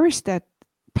cherish that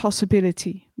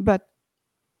possibility, but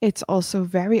it's also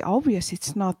very obvious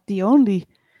it's not the only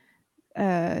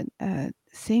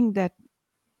thing that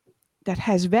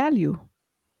has value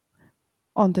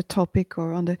on the topic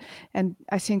or on the. And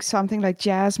I think something like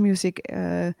jazz music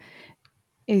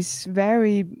is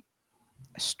very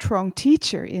strong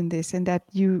teacher in this, and that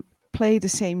you play the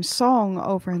same song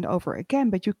over and over again,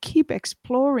 but you keep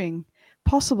exploring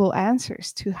possible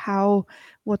answers to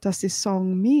what does this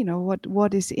song mean, or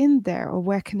what is in there, or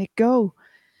where can it go.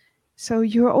 So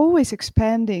you're always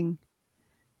expanding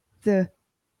the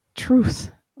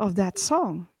truth of that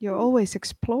song. You're always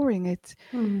exploring it,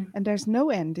 and there's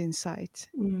no end in sight.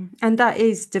 And that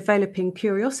is developing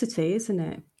curiosity, isn't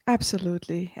it?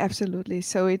 Absolutely, absolutely.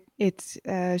 So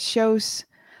it shows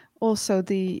also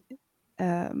the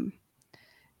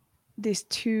these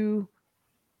two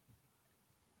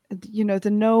the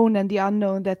known and the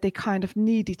unknown, that they kind of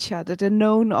need each other. The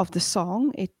known of the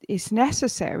song, it is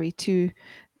necessary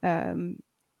um,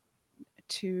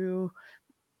 to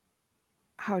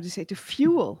how to say, to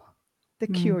fuel the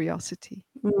curiosity.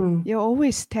 You're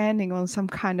always standing on some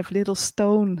kind of little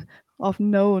stone of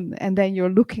known, and then you're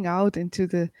looking out into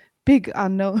the big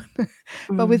unknown.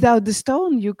 But without the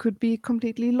stone, you could be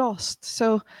completely lost.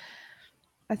 So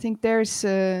I think there's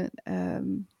that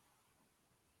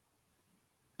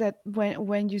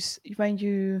when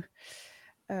you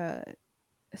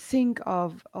think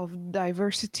of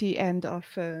diversity and of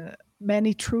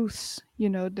many truths,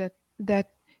 that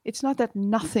it's not that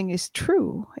nothing is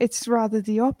true. It's rather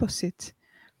the opposite.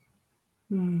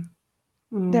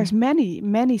 There's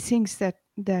many things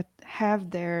that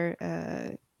have their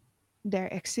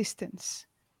existence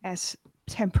as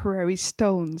temporary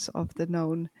stones of the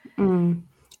known.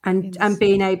 And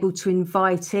being able to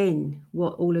invite in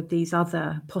what all of these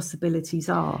other possibilities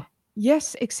are.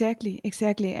 Yes, exactly.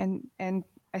 And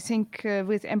I think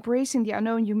with embracing the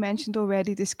unknown, you mentioned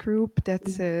already this group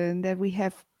that we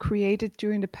have created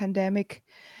during the pandemic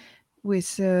with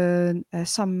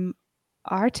some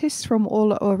artists from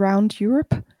all around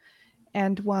Europe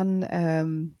and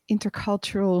one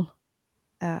intercultural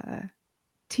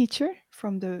teacher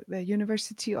from the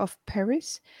University of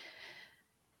Paris.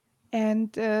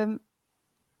 And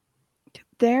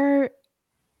there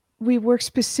we work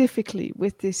specifically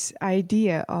with this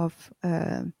idea of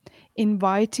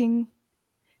inviting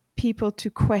people to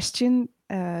question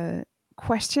and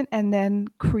then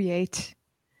create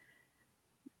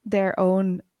their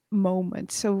own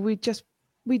moment. So we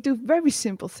do very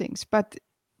simple things, but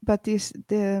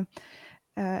the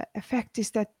effect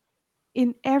is that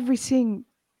in everything,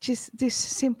 just this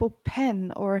simple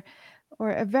pen or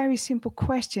a very simple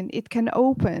question, it can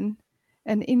open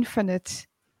an infinite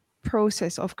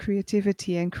process of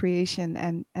creativity and creation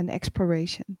and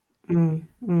exploration. And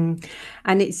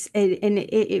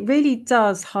it really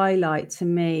does highlight to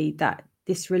me that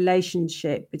this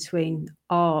relationship between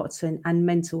art and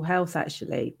mental health,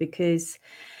 actually, because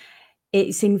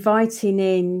it's inviting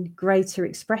in greater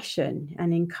expression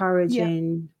and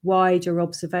encouraging wider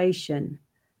observation.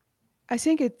 I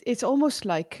think it's almost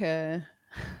like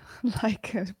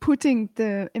putting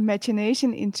the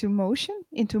imagination into motion,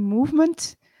 into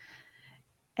movement.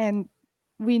 And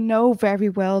we know very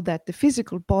well that the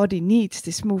physical body needs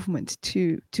this movement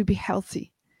to be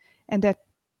healthy, and that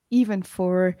even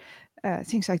for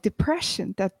things like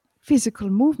depression, that physical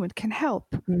movement can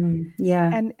help.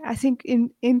 And I think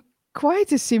in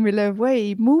quite a similar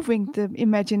way, moving the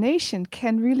imagination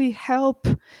can really help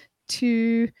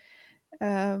to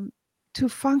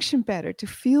function better, to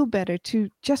feel better, to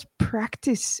just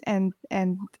practice and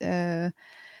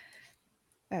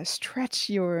stretch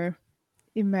your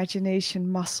imagination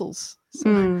muscles.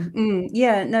 So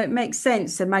Yeah, no, it makes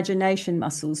sense, imagination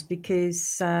muscles,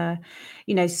 because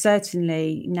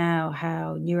certainly now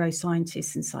how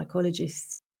neuroscientists and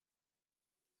psychologists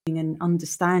and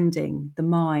understanding the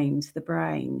mind, the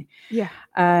brain,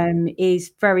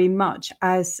 is very much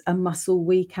as a muscle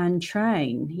we can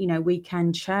train. We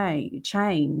can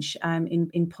change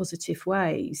in positive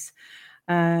ways,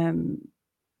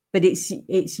 but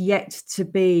it's yet to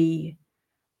be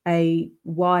a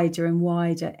wider and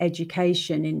wider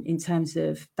education in terms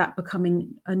of that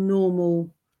becoming a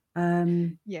normal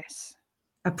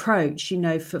approach,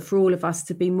 for all of us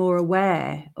to be more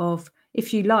aware of,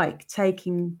 if you like,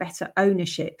 taking better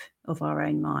ownership of our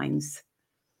own minds.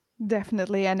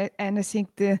 Definitely. And I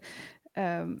think the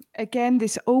again,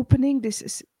 this opening, this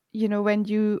is, when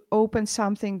you open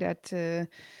something that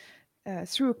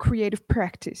through a creative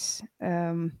practice,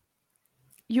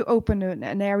 you open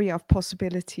an area of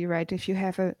possibility, right? If you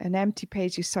have an empty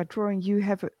page, you start drawing, you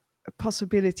have a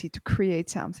possibility to create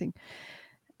something.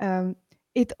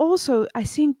 It also, I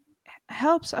think,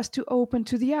 helps us to open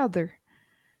to the other,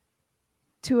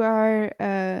 to our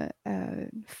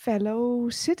fellow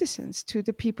citizens, to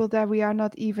the people that we are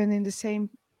not even in the same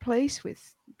place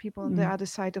with, people on the other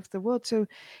side of the world. So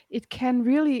it can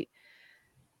really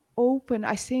open,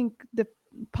 I think, the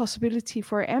possibility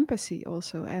for empathy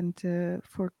also, and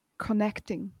for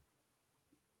connecting.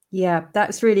 Yeah,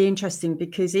 that's really interesting,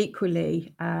 because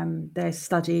equally there's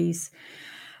studies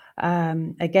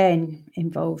again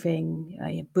involving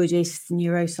Buddhists,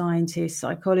 neuroscientists,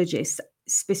 psychologists,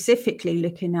 specifically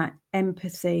looking at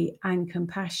empathy and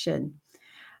compassion.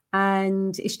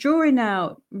 And it's drawing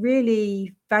out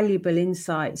really valuable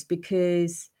insights,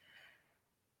 because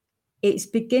it's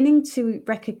beginning to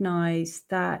recognize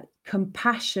that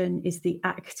compassion is the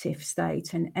active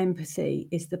state and empathy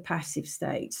is the passive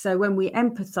state. So when we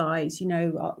empathize,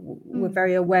 we're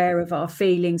very aware of our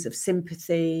feelings of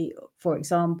sympathy, for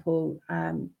example,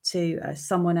 to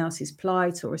someone else's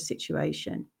plight or a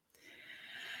situation.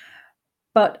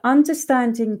 But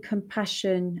understanding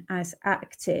compassion as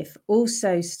active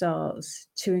also starts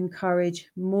to encourage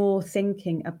more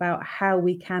thinking about how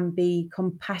we can be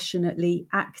compassionately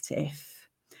active.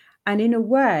 And in a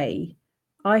way,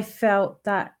 I feel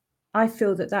that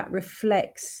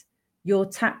reflects your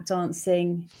tap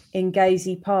dancing in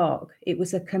Gazey Park. It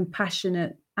was a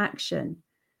compassionate action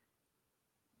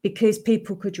because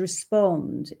people could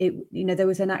respond. There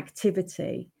was an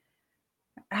activity.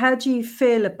 How do you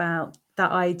feel about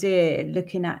that idea,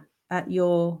 looking at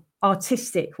your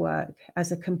artistic work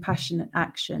as a compassionate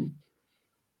action?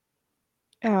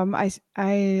 I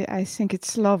think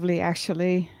it's lovely,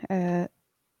 actually.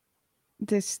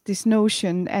 This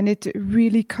notion, and it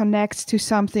really connects to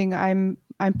something I'm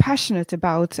passionate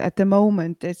about at the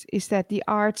moment. Is that the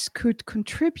arts could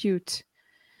contribute?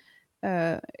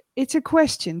 It's a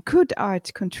question: could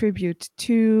art contribute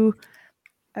to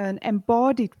an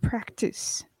embodied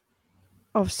practice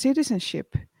of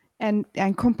citizenship? And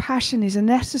compassion is a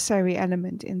necessary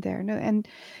element in there. No, and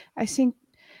I think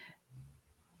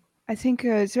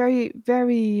it's very,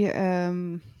 very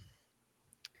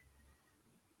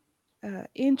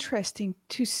interesting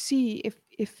to see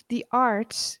if the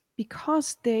arts,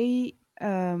 because they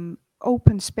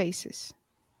open spaces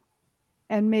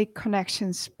and make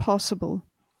connections possible,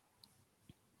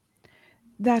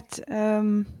 that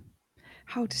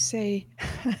how to say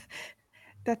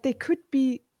that they could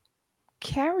be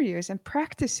carriers and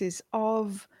practices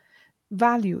of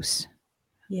values,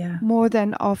 more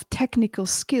than of technical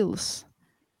skills,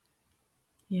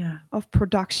 of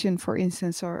production, for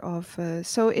instance, or of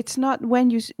so it's not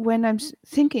when I'm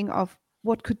thinking of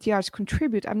what could the arts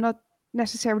contribute, I'm not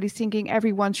necessarily thinking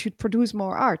everyone should produce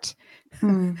more art.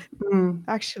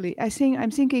 Actually,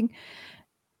 I'm thinking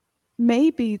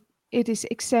maybe it is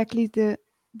exactly the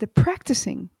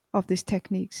practicing of these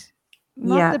techniques,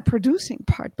 not the producing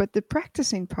part, but the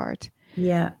practicing part,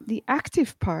 the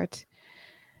active part,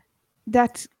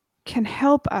 that can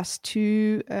help us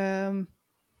to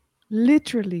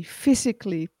literally,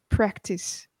 physically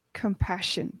practice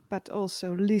compassion, but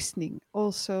also listening,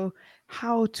 also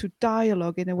how to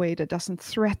dialogue in a way that doesn't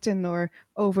threaten or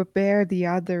overbear the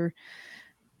other,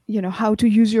 how to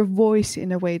use your voice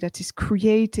in a way that is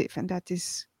creative, and that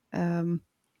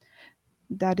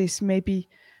is maybe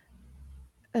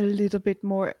a little bit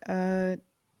more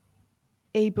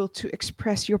able to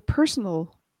express your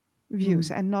personal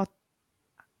views, and not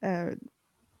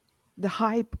the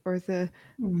hype or the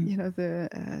the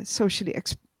socially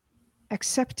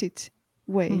accepted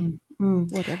way,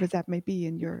 whatever that may be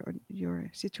in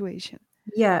your situation.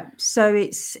 So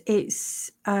it's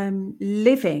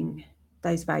living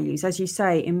those values, as you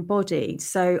say, embodied.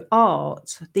 So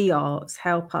the arts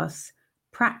help us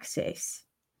practice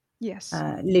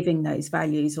living those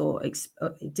values, or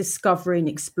discovering,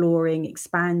 exploring,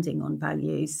 expanding on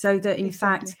values, so that in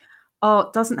fact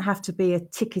art doesn't have to be a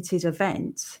ticketed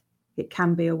event. It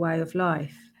can be a way of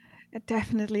life.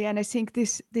 Definitely, and I think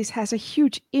this has a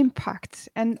huge impact,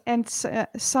 and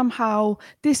somehow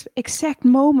this exact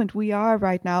moment we are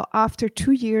right now, after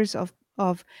 2 years of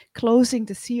closing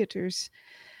the theaters,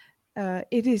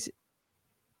 it is,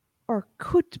 or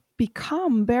could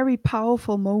become, very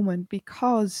powerful moment,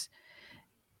 because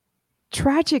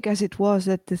tragic as it was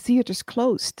that the theaters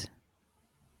closed,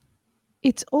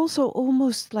 it's also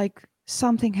almost like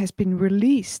something has been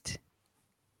released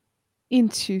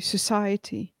into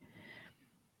society,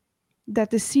 that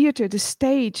the theater, the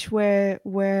stage where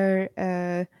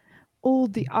all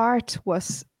the art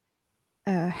was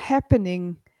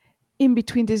happening in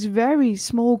between this very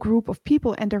small group of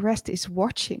people and the rest is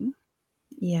watching,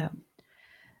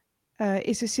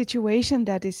 is a situation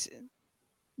that is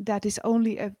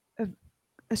only a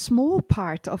small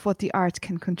part of what the art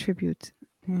can contribute.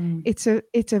 It's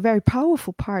a very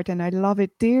powerful part, and I love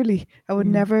it dearly. I would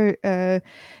never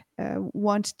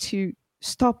want to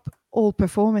stop all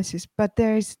performances, but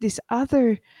there's this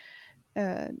other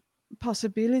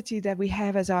possibility that we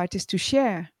have as artists to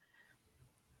share,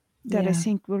 that I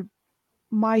think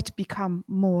might become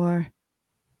more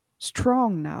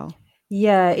strong now.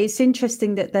 It's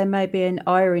interesting that there may be an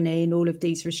irony in all of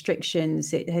these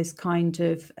restrictions. It has kind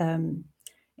of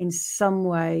in some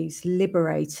ways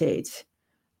liberated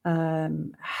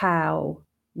how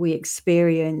we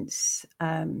experience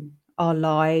our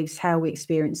lives, how we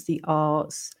experience the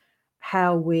arts,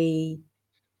 how we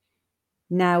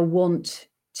now want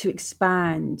to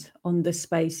expand on the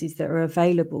spaces that are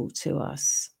available to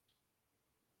us,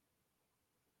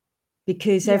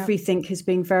 because Yeah. everything has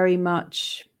been very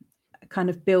much kind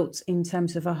of built in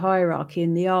terms of a hierarchy,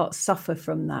 and the arts suffer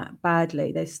from that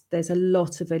badly. There's a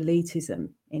lot of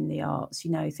elitism in the arts,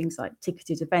 you know, things like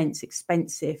ticketed events,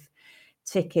 expensive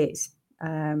tickets,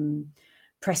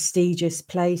 prestigious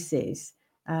places,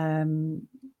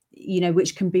 you know,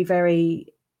 which can be very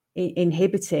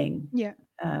inhibiting Yeah.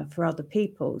 for other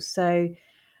people. So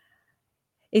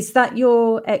is that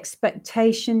your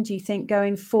expectation, do you think,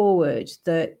 going forward,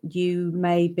 that you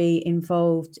may be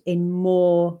involved in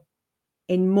more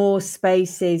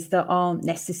spaces that aren't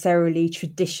necessarily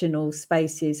traditional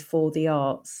spaces for the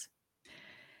arts?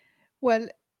 Well,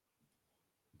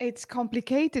 it's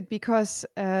complicated because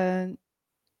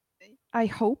I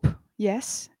hope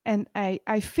yes, and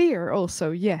I fear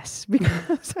also yes,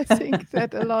 because I think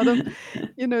that a lot of,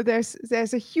 you know,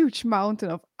 there's a huge mountain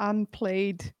of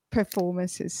unplayed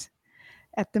performances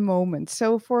at the moment.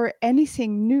 So for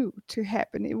anything new to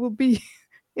happen, it will be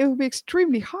it will be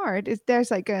extremely hard.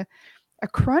 There's like a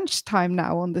crunch time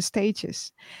now on the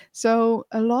stages, so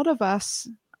a lot of us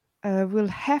will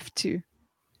have to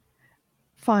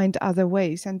find other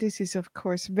ways, and this is of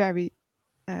course very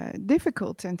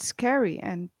difficult and scary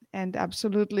and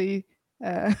absolutely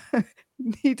uh,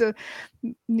 need a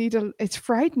it's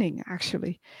frightening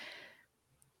actually.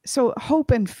 So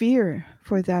hope and fear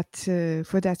for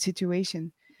that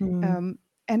situation. Mm,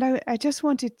 And I just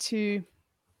wanted to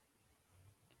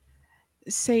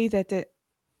say that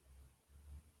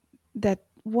that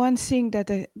one thing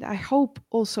that I hope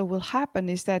also will happen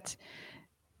is that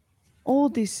all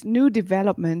these new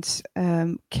developments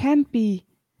can be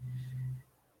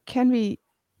can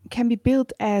be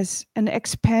built as an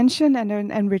expansion and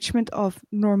an enrichment of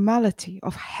normality,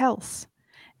 of health,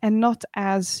 and not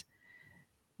as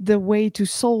the way to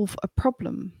solve a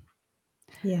problem.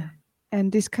 yeah,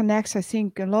 And this connects, I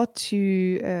think, a lot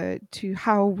to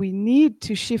how we need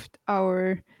to shift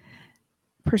our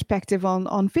perspective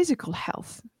on physical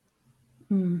health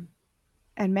mm,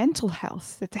 and mental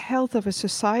health. That the health of a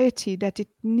society, that it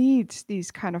needs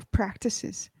these kind of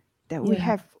practices that we yeah.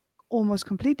 have almost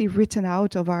completely written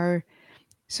out of our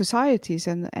societies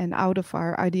and out of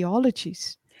our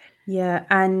ideologies. Yeah,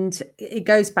 and it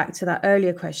goes back to that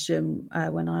earlier question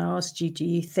when I asked you, do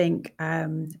you think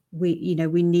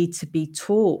we need to be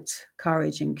taught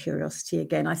courage and curiosity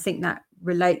again? I think that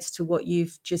relates to what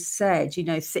you've just said. You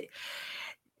know,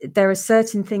 there are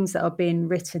certain things that are being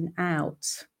written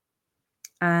out,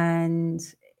 and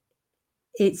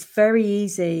it's very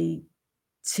easy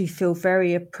to feel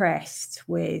very oppressed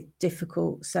with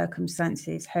difficult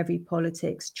circumstances, heavy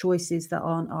politics, choices that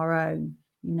aren't our own,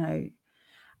 you know.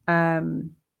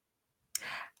 Um,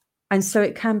 and so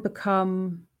it can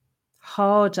become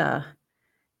harder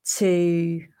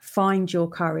to find your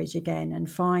courage again and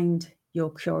find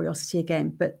your curiosity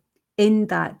again. But in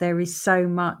that, there is so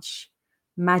much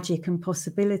magic and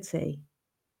possibility.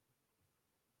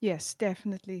 Yes,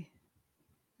 definitely,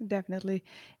 definitely.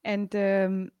 And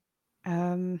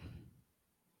um,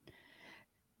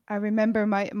 I remember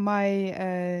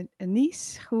my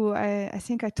niece, who I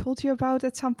think I told you about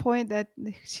at some point, that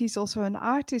she's also an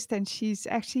artist and she's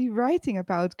actually writing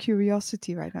about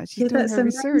curiosity right now. She's Yeah, doing that's her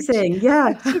research. amazing.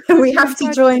 Yeah, I should we put you have in to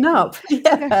touch. join up.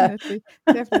 Yeah. Definitely,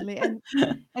 definitely.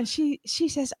 And she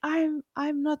says I'm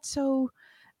not so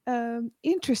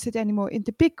interested anymore in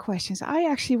the big questions. I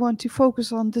actually want to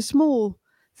focus on the small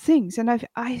things. And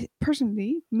I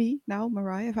personally, me now,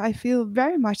 Mariah, I feel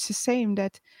very much the same,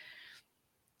 that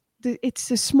it's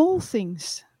the small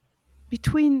things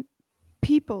between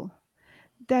people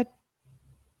that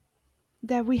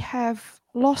we have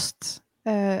lost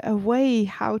a way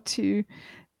how to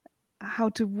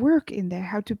work in there,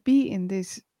 how to be in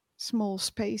these small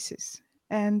spaces.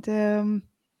 And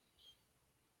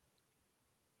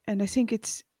I think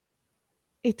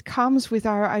it comes with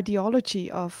our ideology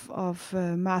of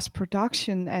mass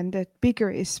production, and that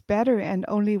bigger is better, and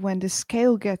only when the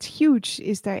scale gets huge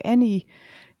is there any,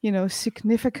 you know,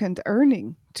 significant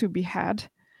earning to be had.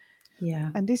 Yeah.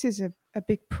 And this is a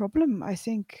big problem, I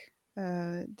think.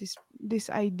 This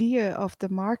idea of the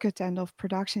market and of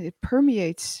production, it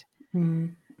permeates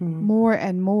Mm, mm, more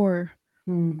and more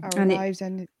our and it lives,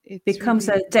 and it's becomes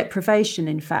a really, deprivation,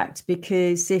 in fact,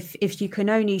 because if you can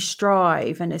only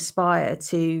strive and aspire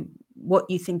to what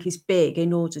you think is big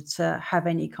in order to have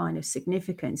any kind of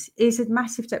significance, is a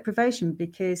massive deprivation,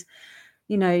 because,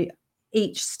 you know,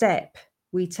 each step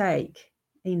we take,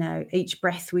 you know, each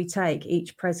breath we take,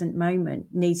 each present moment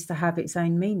needs to have its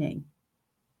own meaning.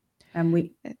 And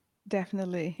we,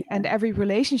 definitely. yeah, And every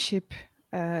relationship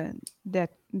that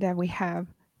we have.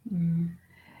 Mm.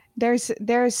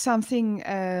 There's something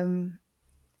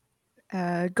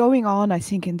going on, I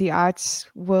think, in the arts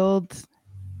world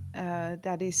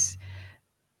that is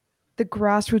the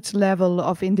grassroots level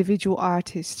of individual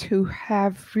artists who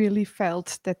have really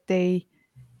felt that they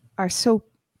are so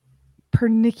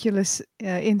pernicious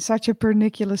in such a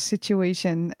pernicious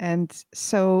situation, and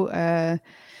so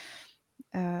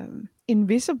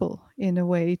invisible in a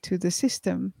way to the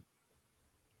system,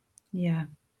 Yeah.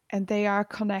 and they are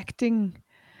connecting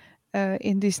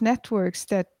in these networks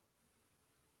that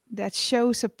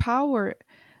shows a power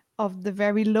of the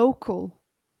very local,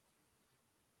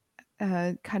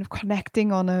 kind of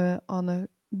connecting on a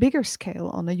bigger scale,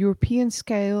 on a European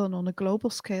scale, and on a global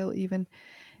scale even.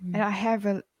 And Mm. I have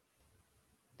a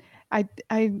I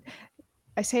I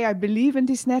I say I believe in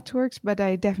these networks, but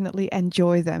I definitely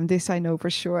enjoy them. This I know for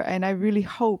sure, and I really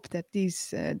hope that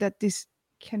this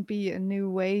can be a new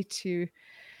way to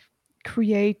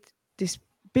create this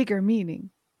bigger meaning,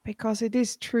 because it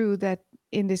is true that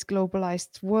in this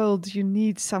globalized world you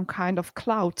need some kind of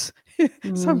clout,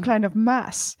 some Mm. kind of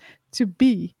mass to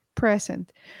be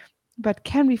present. But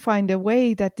can we find a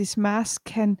way that this mass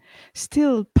can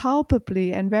still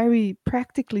palpably and very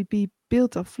practically be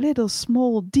built of little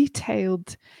small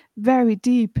detailed, very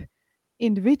deep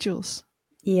individuals?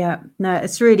 Yeah, no,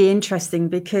 it's really interesting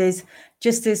because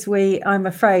just as I'm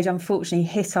afraid, unfortunately,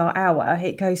 hit our hour,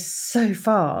 it goes so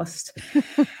fast.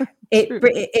 True.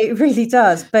 It really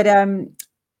does. But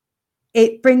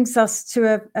it brings us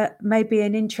to a maybe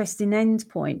an interesting end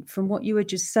point from what you were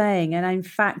just saying. And in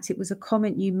fact, it was a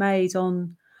comment you made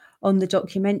on the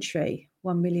documentary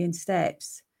 1 Million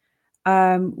Steps,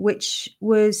 which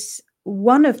was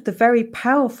one of the very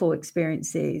powerful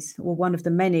experiences, or one of the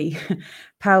many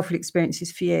powerful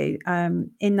experiences for you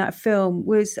in that film,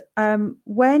 was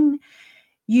when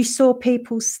you saw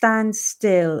people stand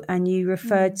still and you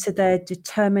referred Mm. to their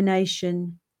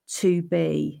determination to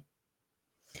be.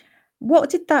 What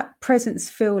did that presence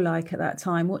feel like at that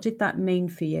time? What did that mean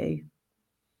for you?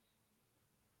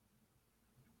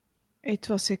 It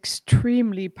was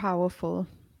extremely powerful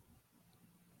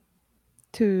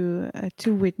to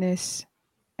witness,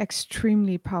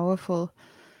 extremely powerful.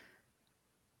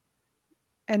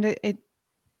 And it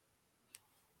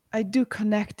I do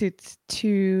connect it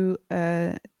to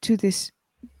this,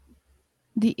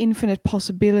 the infinite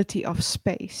possibility of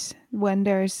space when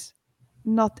there's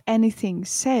not anything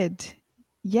said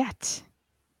yet.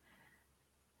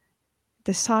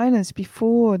 The silence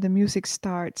before the music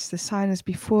starts, the silence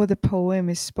before the poem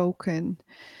is spoken,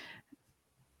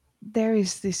 there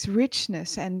is this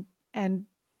richness, and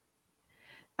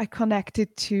I connect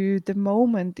it to the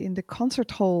moment in the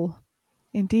concert hall.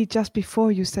 Indeed, just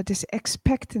before you start, this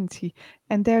expectancy,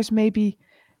 and there's maybe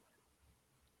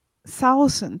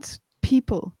thousand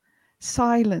people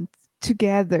silent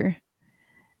together,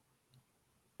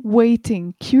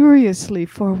 waiting curiously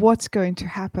for what's going to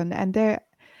happen. And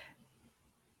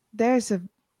there's a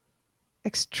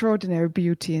extraordinary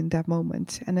beauty in that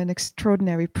moment, and an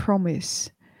extraordinary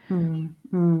promise. Mm,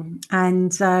 mm.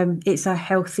 And it's a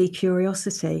healthy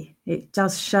curiosity. It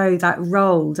does show that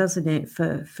role, doesn't it,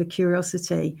 for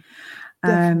curiosity?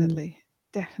 Definitely,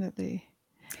 definitely.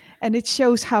 And it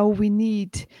shows how we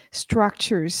need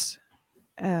structures,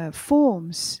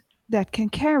 forms that can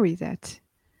carry that.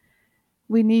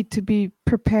 We need to be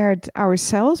prepared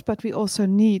ourselves, but we also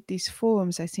need these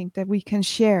forms, I think, that we can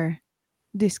share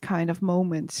this kind of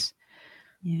moments,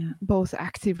 Yeah, both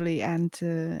actively and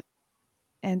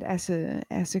as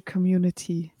a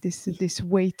community. This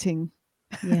waiting,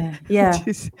 yeah, yeah. which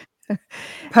is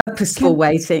Purposeful can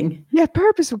waiting. yeah,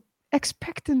 purposeful,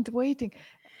 expectant waiting.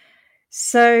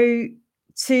 So,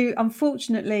 to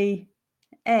unfortunately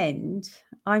end,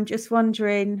 I'm just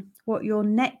wondering what your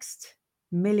next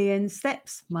million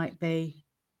steps might be.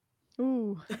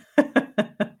 Ooh,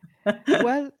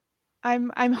 well,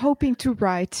 I'm hoping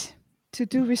to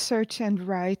do research and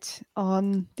write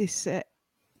on this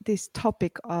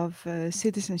topic of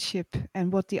citizenship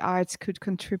and what the arts could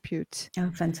contribute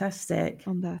Oh, fantastic.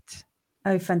 on that.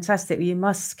 Oh, fantastic. You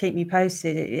must keep me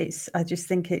posted. I just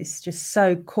think it's just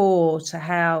so core to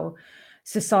how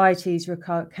societies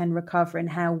can recover and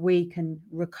how we can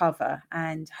recover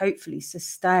and hopefully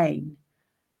sustain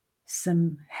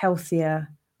some healthier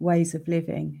ways of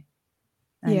living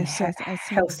and Yes, I think,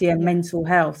 healthier yeah, mental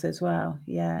health as well.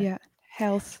 Yeah. yeah,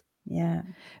 health, Yeah.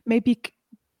 maybe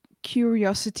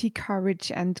curiosity,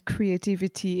 courage, and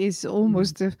creativity is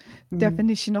almost the Mm.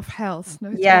 definition of health. No,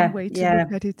 it's one Yeah, way to yeah,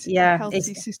 look at it. A yeah. healthy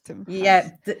It's system of yeah,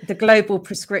 health. the global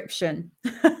prescription.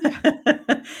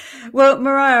 Yeah. Well,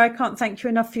 Mariah, I can't thank you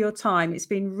enough for your time. It's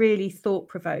been really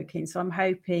thought-provoking. So I'm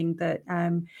hoping that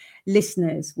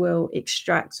listeners will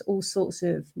extract all sorts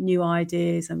of new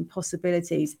ideas and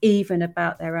possibilities, even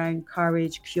about their own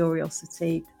courage,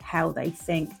 curiosity, how they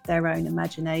think, their own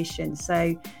imagination.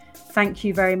 So thank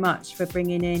you very much for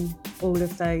bringing in all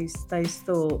of those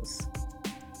thoughts.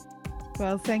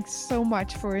 Well, thanks so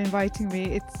much for inviting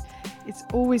me. It's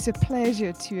always a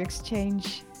pleasure to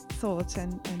exchange thoughts,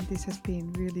 and this has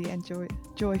been really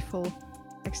joyful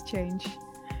exchange.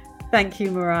 Thank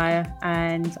you, Mariah,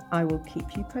 and I will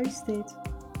keep you posted.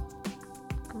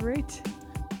 Great.